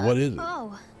 Well, what is it?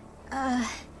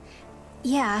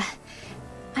 Yeah.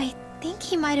 I think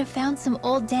he might have found some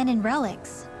old Danon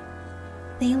relics.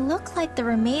 They look like the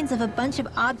remains of a bunch of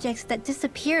objects that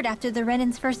disappeared after the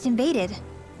Renans first invaded.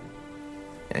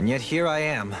 And yet here I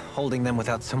am, holding them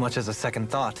without so much as a second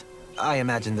thought. I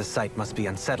imagine the sight must be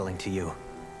unsettling to you.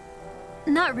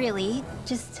 Not really,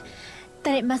 just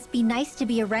that it must be nice to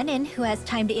be a Renan who has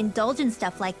time to indulge in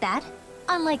stuff like that,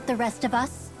 unlike the rest of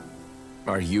us.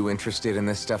 Are you interested in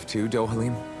this stuff too,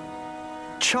 Dohalim?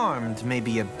 Charmed may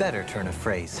be a better turn of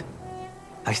phrase.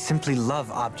 I simply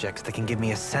love objects that can give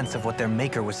me a sense of what their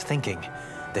maker was thinking,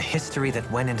 the history that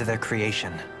went into their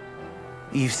creation.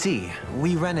 You see,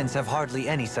 we Renans have hardly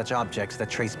any such objects that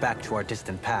trace back to our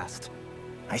distant past.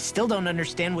 I still don't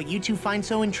understand what you two find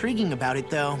so intriguing about it,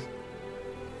 though.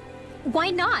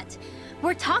 Why not?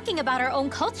 We're talking about our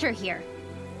own culture here.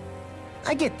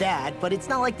 I get that, but it's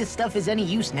not like this stuff is any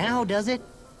use now, does it?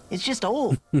 It's just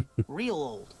old. Real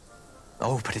old.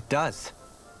 Oh, but it does.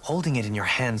 Holding it in your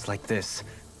hands like this,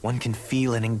 one can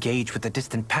feel and engage with the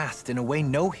distant past in a way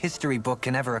no history book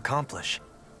can ever accomplish.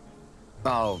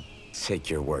 I'll take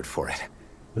your word for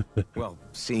it. Well,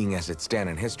 seeing as it's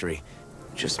Danon history,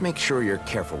 just make sure you're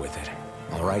careful with it.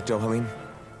 All right, Dohalim?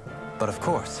 But of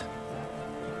course.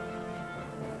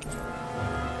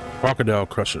 Crocodile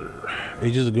Crusher.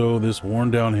 Ages ago, this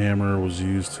worn-down hammer was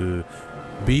used to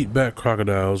beat back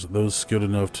crocodiles. Those skilled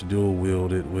enough to dual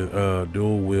wield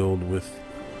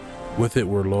with it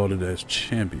were lauded as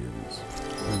champions.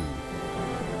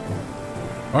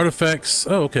 Artifacts.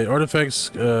 Oh, okay. Artifacts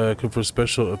confer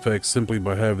special effects simply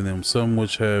by having them. Some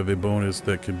which have a bonus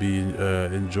that can be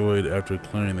enjoyed after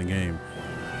clearing the game.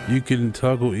 You can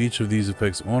toggle each of these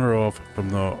effects on or off from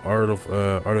the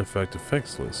artifact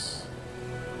effects list.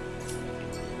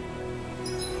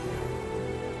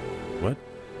 What?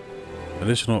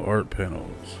 Additional art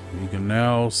panels. You can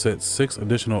now set 6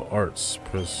 additional arts.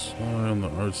 Press Y on the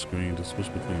art screen to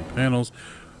switch between panels.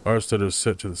 Arts that are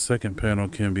set to the second panel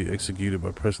can be executed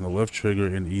by pressing the left trigger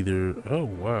in either... Oh,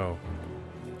 wow.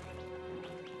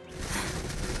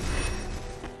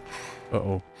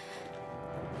 Uh-oh.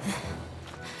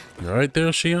 You right there,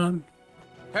 Shion?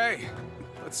 Hey,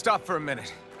 let's stop for a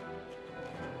minute.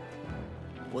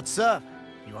 What's up?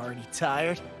 You already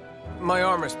tired? My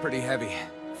armor's pretty heavy.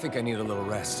 I think I need a little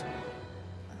rest.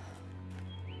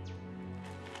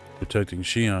 Protecting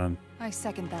Shion. I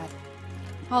second that.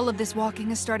 All of this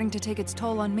walking is starting to take its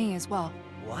toll on me as well.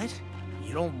 What?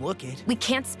 You don't look it. We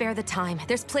can't spare the time.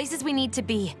 There's places we need to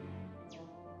be.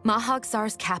 Mahag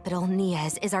Sar's capital,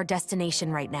 Niez, is our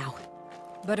destination right now.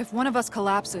 But if one of us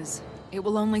collapses, it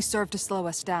will only serve to slow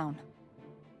us down.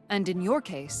 And in your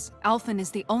case, Alphen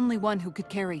is the only one who could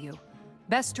carry you.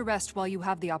 Best to rest while you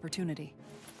have the opportunity.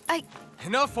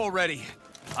 Enough already.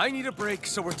 I need a break,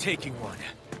 so we're taking one.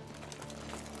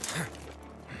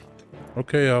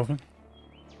 Okay, Alphen.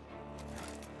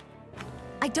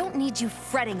 I don't need you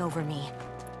fretting over me.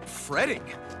 Fretting?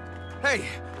 Hey,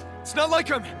 it's not like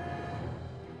I'm...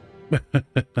 What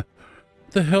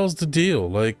the hell's the deal?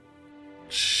 Like,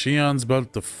 Shion's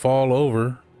about to fall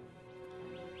over.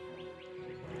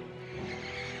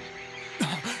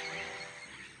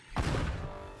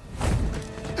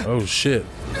 Oh shit.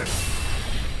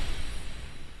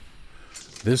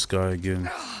 This guy again.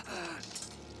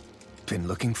 Been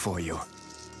looking for you.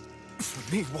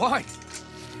 For me? Why?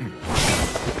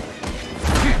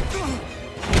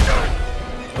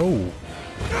 Oh.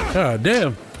 God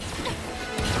damn.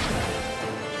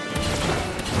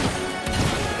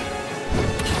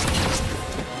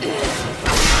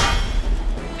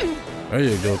 There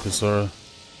you go, Kisara.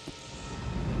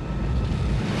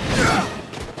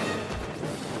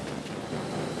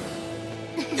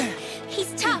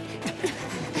 He's tough.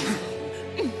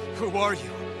 Who are you?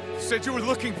 Said you were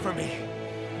looking for me.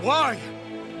 Why?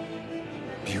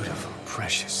 Beautiful,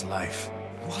 precious life.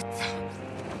 What the...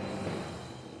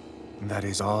 That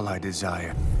is all I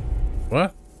desire.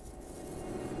 What?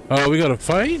 Oh, we gotta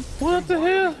fight? What the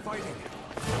hell?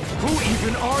 Who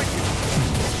even are you?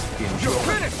 You're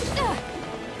finished!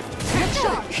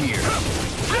 Here.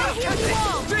 I'll heal you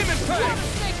all. Demon Fang!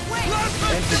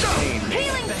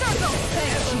 Healing circle.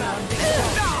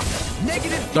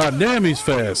 Negative God damn, he's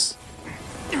fast.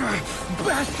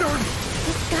 bastard!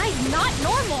 This guy's not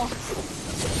normal.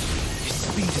 His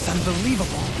speed is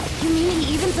unbelievable. You mean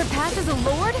he even surpasses a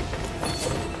lord?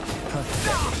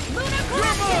 Lunar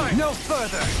You're mine! No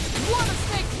further! Wanna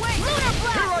stay wait! Lunar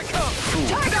blast. Here I come!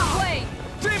 Tiger blade!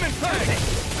 Demon Fang!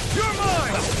 You're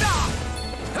mine!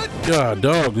 God,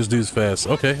 dog, this dude's fast.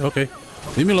 Okay, okay.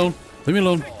 Leave me alone. Leave me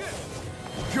alone.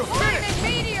 You're finished! Lightning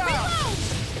meteor!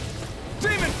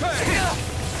 Demon Fang!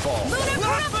 Fall. Lunar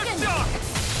Blast corruption. the duck!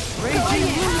 Raging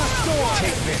Lunar Storm!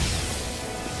 Take this!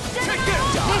 Take this!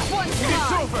 This one's It's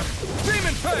mine! over!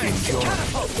 Demon Fang!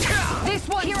 This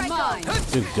one's Here I go. mine!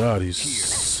 Good God, he's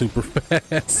super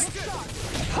fast.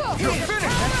 You're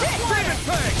finished! Demon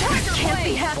Fang! Can't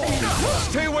be happening.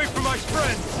 Stay away from my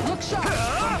friends! Look sharp!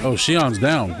 Oh, Shion's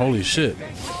down. Holy shit.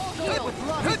 What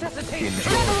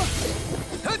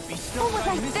was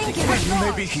I thinking? You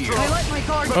may be here. I let my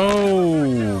guard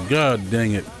Oh, God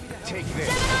dang it. Take this!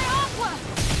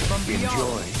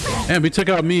 Enjoy. And we took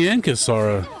out me and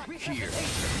Kisara. Here.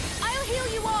 I'll heal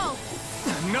you all.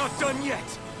 I'm not done yet!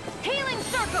 Healing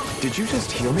circle. Did you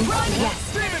just heal me?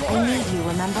 Yes. I need you,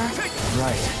 remember?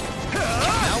 Right.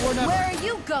 Where are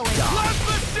you going? Blast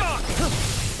the duck!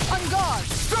 on guard!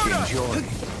 Soda! Enjoy.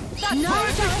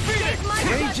 Phoenix!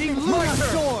 Raging Lunar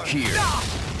Storm! Here!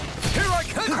 Here I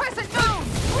come! Crescent moon!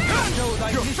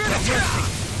 You're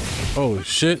finished! Holy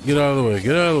shit. Get out of the way.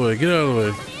 Get out of the way. Get out of the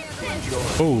way.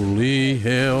 Holy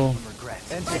hell.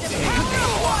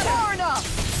 Far enough!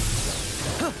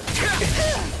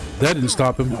 That didn't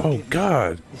stop him. Oh,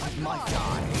 God.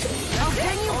 I'll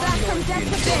bring you back from death to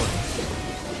this.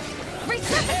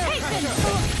 Resuscitation!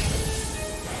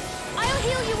 I'll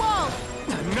heal you all.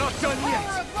 I'm not done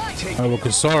yet! Alright, well,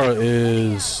 Kisara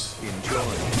is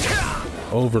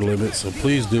over limit, so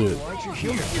please do it.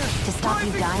 To stop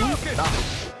you dying?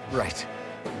 Right.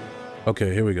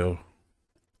 Okay, here we go.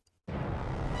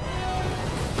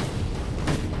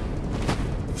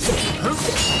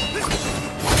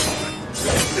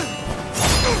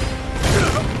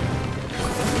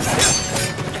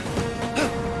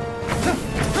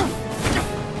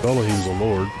 Elohim's a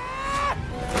lord.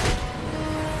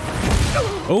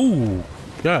 Oh,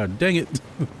 God dang it.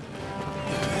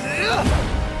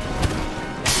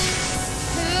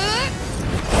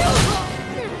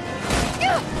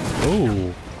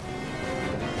 Oh.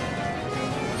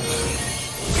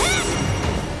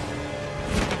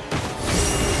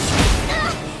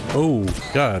 Oh,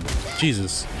 God.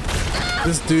 Jesus.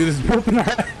 This dude is whooping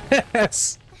our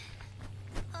ass.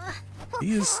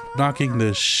 He is knocking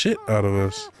the shit out of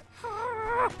us.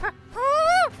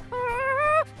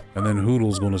 And then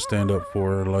Hoodle's gonna stand up for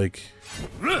her like...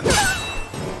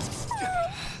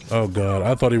 Oh, God.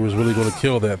 I thought he was really gonna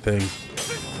kill that thing.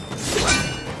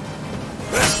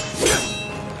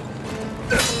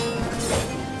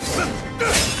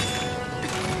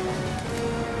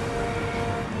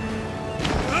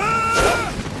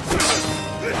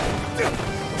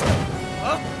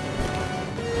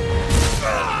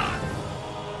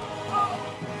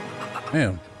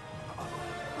 Damn.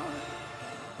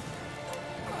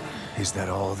 Is that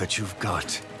all that you've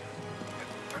got?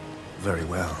 Very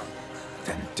well.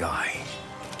 Then die.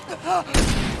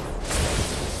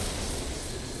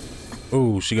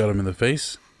 Oh, she got him in the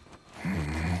face?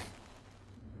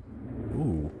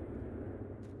 Ooh.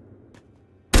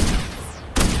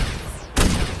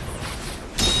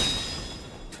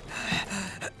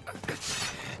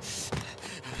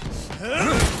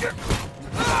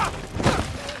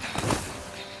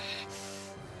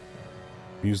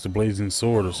 Use the blazing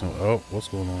sword or something. Oh, what's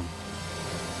going on?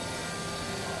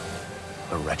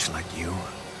 A wretch like you?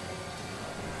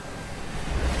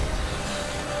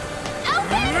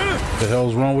 What the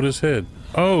hell's wrong with his head?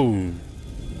 Oh.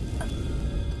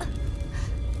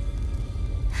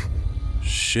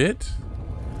 Shit.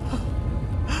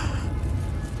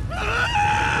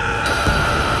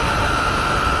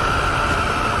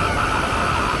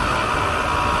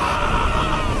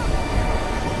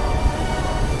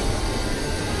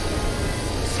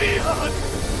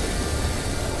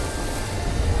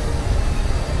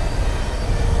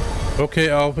 Okay,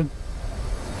 Alvin.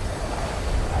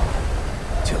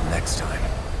 Till next time.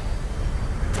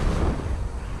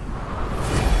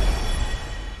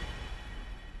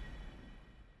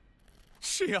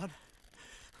 Shion,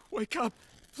 wake up,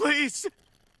 please.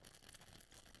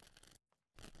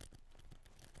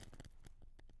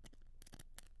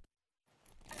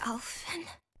 Alvin?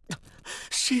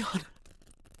 Shion.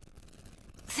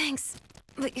 Thanks,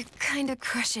 but you're kinda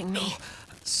crushing me.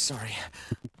 Sorry.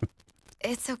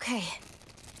 It's okay.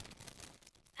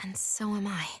 And so am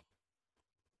I.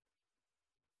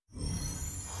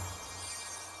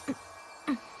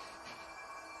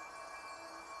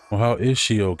 Well, how is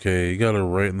she okay? You got her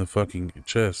right in the fucking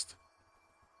chest.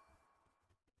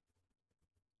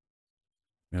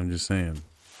 I'm just saying.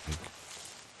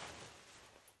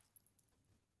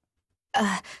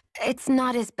 It's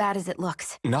not as bad as it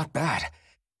looks. Not bad.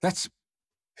 That's...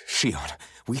 Shion,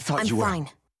 we thought I'm you were... fine.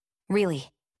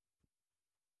 Really.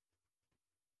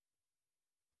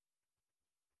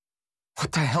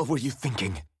 What the hell were you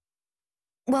thinking?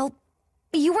 Well,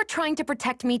 you were trying to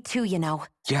protect me too, you know.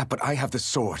 Yeah, but I have the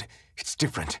sword. It's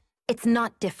different. It's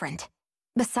not different.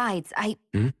 Besides,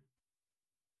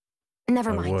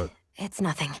 Never mind. What? It's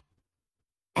nothing.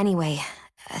 Anyway,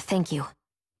 thank you.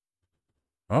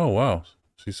 Oh, wow.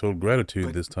 She showed gratitude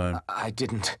But this time. I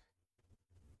didn't...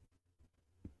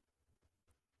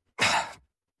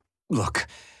 Look,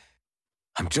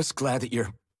 I'm just glad that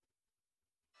you're...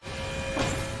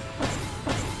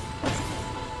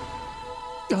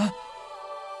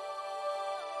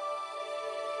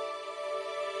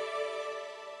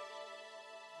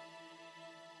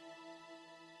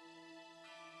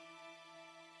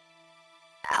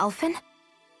 Alvin?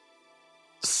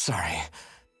 Sorry.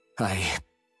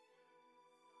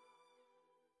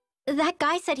 That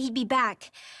guy said he'd be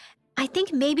back. I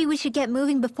think maybe we should get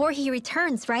moving before he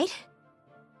returns, right?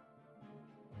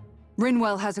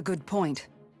 Rinwell has a good point.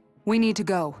 We need to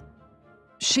go.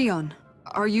 Shion,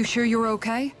 are you sure you're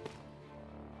okay?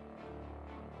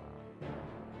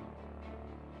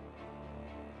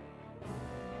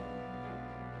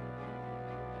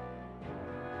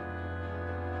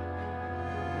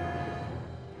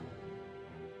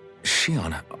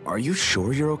 Shion, are you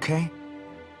sure you're okay?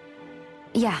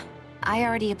 Yeah, I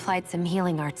already applied some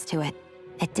healing arts to it.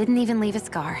 It didn't even leave a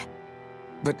scar.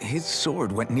 But his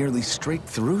sword went nearly straight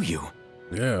through you.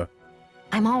 Yeah.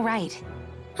 I'm all right.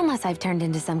 Unless I've turned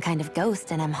into some kind of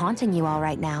ghost and I'm haunting you all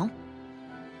right now.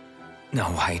 No,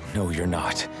 I know you're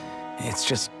not. It's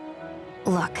just...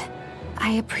 Look,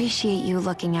 I appreciate you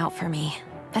looking out for me,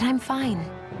 but I'm fine,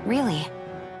 really.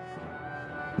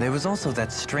 There was also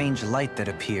that strange light that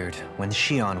appeared when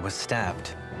Shion was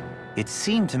stabbed. It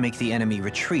seemed to make the enemy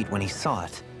retreat when he saw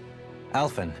it.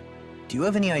 Alphen, do you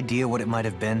have any idea what it might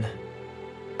have been?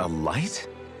 A light?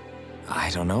 I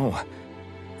don't know.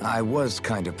 I was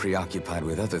kind of preoccupied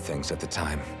with other things at the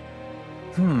time.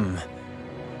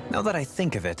 Now that I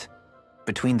think of it,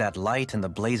 between that light and the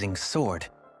blazing sword,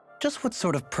 just what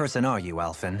sort of person are you,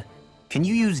 Alphen? Can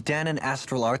you use Danan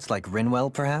astral arts like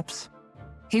Rinwell, perhaps?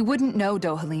 He wouldn't know,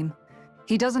 Dohalim.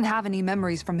 He doesn't have any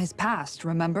memories from his past,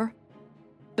 remember?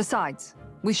 Besides,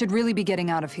 we should really be getting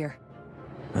out of here.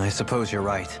 I suppose you're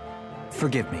right.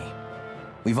 Forgive me.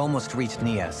 We've almost reached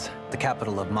Niez, the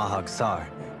capital of Mahag Sar.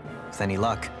 With any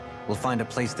luck, we'll find a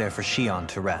place there for Shion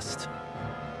to rest.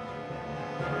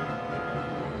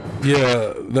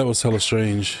 Yeah, that was hella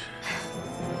strange.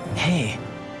 Hey.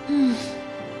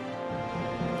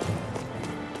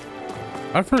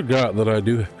 I forgot that I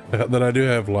do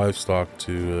have livestock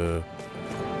to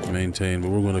maintain, but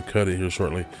we're going to cut it here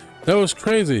shortly. That was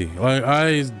crazy.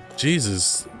 Like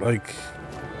Jesus, like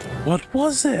what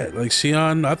was that? Like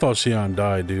Shion, I thought Shion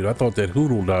died, dude. I thought that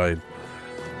Hoodle died.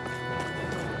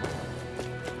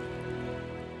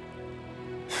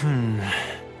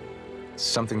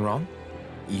 Something wrong?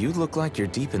 You look like you're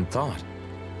deep in thought.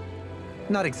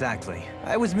 Not exactly.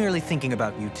 I was merely thinking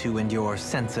about you two and your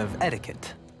sense of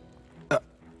etiquette.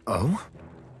 Oh?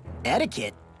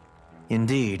 Etiquette?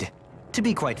 Indeed. To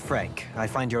be quite frank, I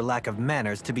find your lack of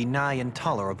manners to be nigh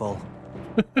intolerable.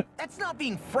 That's not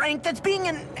being frank, that's being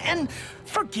and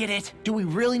forget it. Do we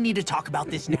really need to talk about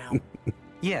this now?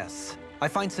 Yes. I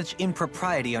find such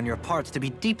impropriety on your parts to be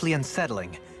deeply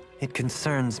unsettling. It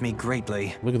concerns me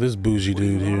greatly. Look at this bougie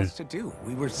dude What do you here. want us to do?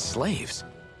 We were slaves.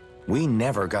 We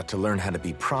never got to learn how to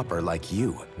be proper like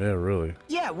you. Yeah, really.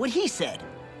 Yeah, what he said.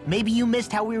 Maybe you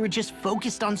missed how we were just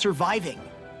focused on surviving.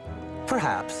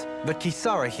 Perhaps, but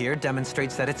Kisara here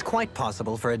demonstrates that it's quite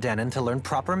possible for a Danan to learn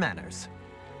proper manners.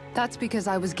 That's because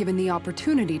I was given the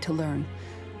opportunity to learn.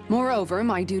 Moreover,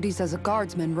 my duties as a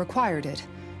guardsman required it.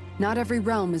 Not every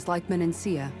realm is like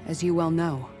Menancia, as you well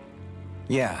know.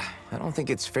 Yeah, I don't think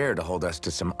it's fair to hold us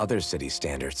to some other city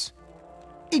standards.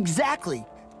 Exactly.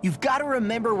 You've got to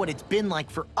remember what it's been like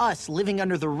for us living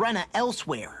under the Rena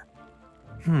elsewhere.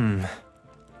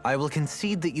 I will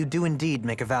concede that you do indeed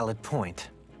make a valid point.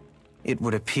 It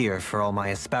would appear, for all my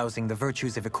espousing the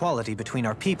virtues of equality between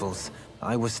our peoples,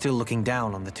 I was still looking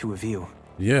down on the two of you.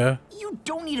 Yeah. You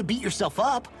don't need to beat yourself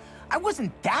up. I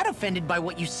wasn't that offended by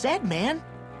what you said, man.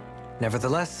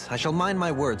 Nevertheless, I shall mind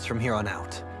my words from here on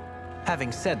out.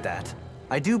 Having said that,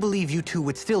 I do believe you two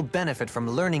would still benefit from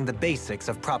learning the basics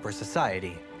of proper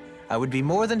society. I would be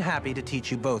more than happy to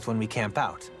teach you both when we camp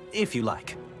out, if you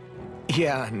like.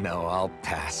 Yeah, no, I'll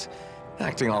pass.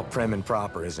 Acting all prim and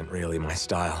proper isn't really my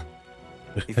style.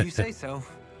 If you say so.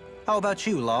 How about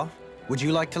you, Law? Would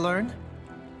you like to learn?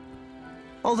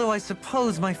 Although I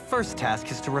suppose my first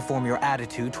task is to reform your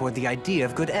attitude toward the idea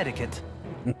of good etiquette.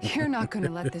 You're not gonna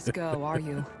let this go, are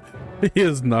you? He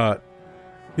is not.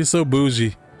 He's so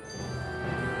bougie.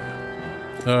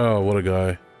 Oh, what a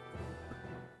guy.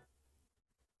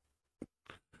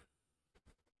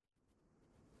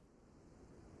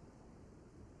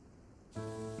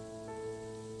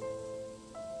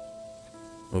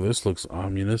 Well, this looks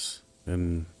ominous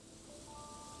and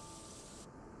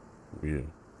weird.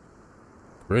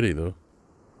 Pretty though.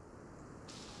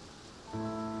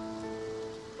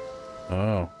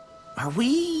 Oh. Are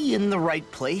we in the right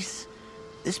place?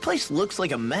 This place looks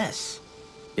like a mess.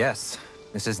 Yes,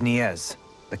 this is Niez,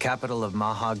 the capital of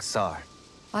Mahag Sar.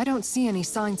 I don't see any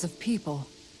signs of people.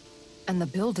 And the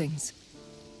buildings.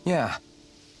 Yeah,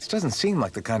 this doesn't seem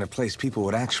like the kind of place people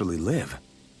would actually live.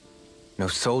 No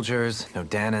soldiers, no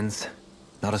Danans,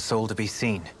 not a soul to be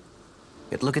seen.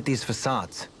 Yet look at these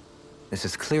facades. This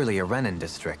is clearly a Renan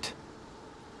district.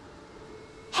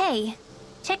 Hey,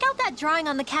 check out that drawing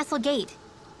on the castle gate.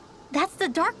 That's the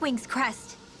Darkwing's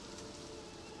crest.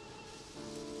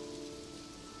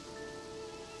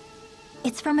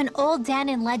 It's from an old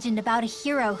Danan legend about a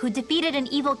hero who defeated an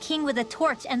evil king with a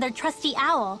torch and their trusty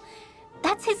owl.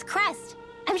 That's his crest.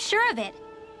 I'm sure of it.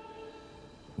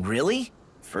 Really?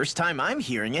 First time I'm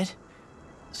hearing it.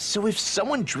 So if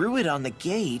someone drew it on the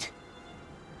gate...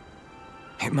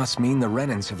 It must mean the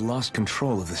Renans have lost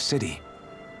control of the city.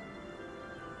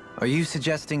 Are you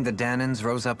suggesting the Danans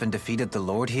rose up and defeated the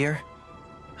Lord here?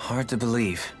 Hard to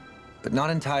believe, but not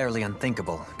entirely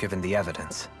unthinkable, given the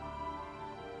evidence.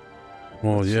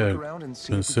 Well, Let's yeah, look around and see if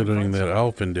we can considering find that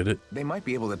something. Alphen did it. They might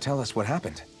be able to tell us what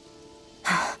happened.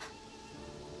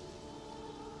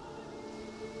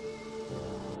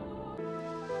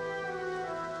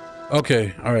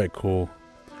 Okay, all right, cool.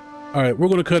 All right, we're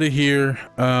gonna cut it here.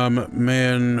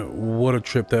 Man, what a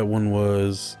trip that one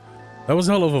was. That was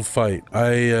a hell of a fight.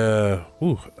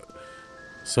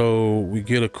 So we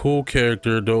get a cool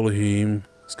character, Dolahim.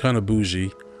 It's kind of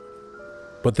bougie.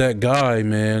 But that guy,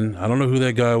 man, I don't know who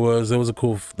that guy was. That was a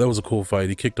cool fight.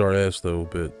 He kicked our ass though,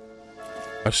 but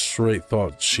I straight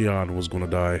thought Xian was gonna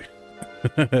die.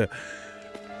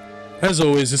 As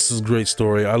always, this is a great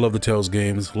story. I love the Tales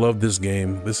games. Love this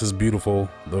game. This is beautiful.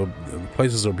 The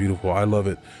places are beautiful. I love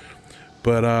it.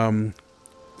 But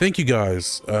thank you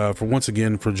guys for once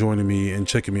again for joining me and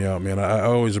checking me out, man. I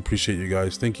always appreciate you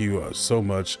guys. Thank you so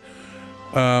much.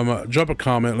 Drop a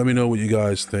comment. Let me know what you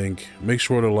guys think. Make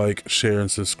sure to like, share, and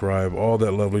subscribe. All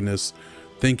that loveliness.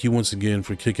 Thank you once again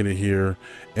for kicking it here.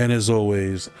 And as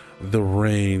always, the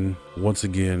rain once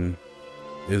again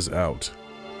is out.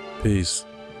 Peace.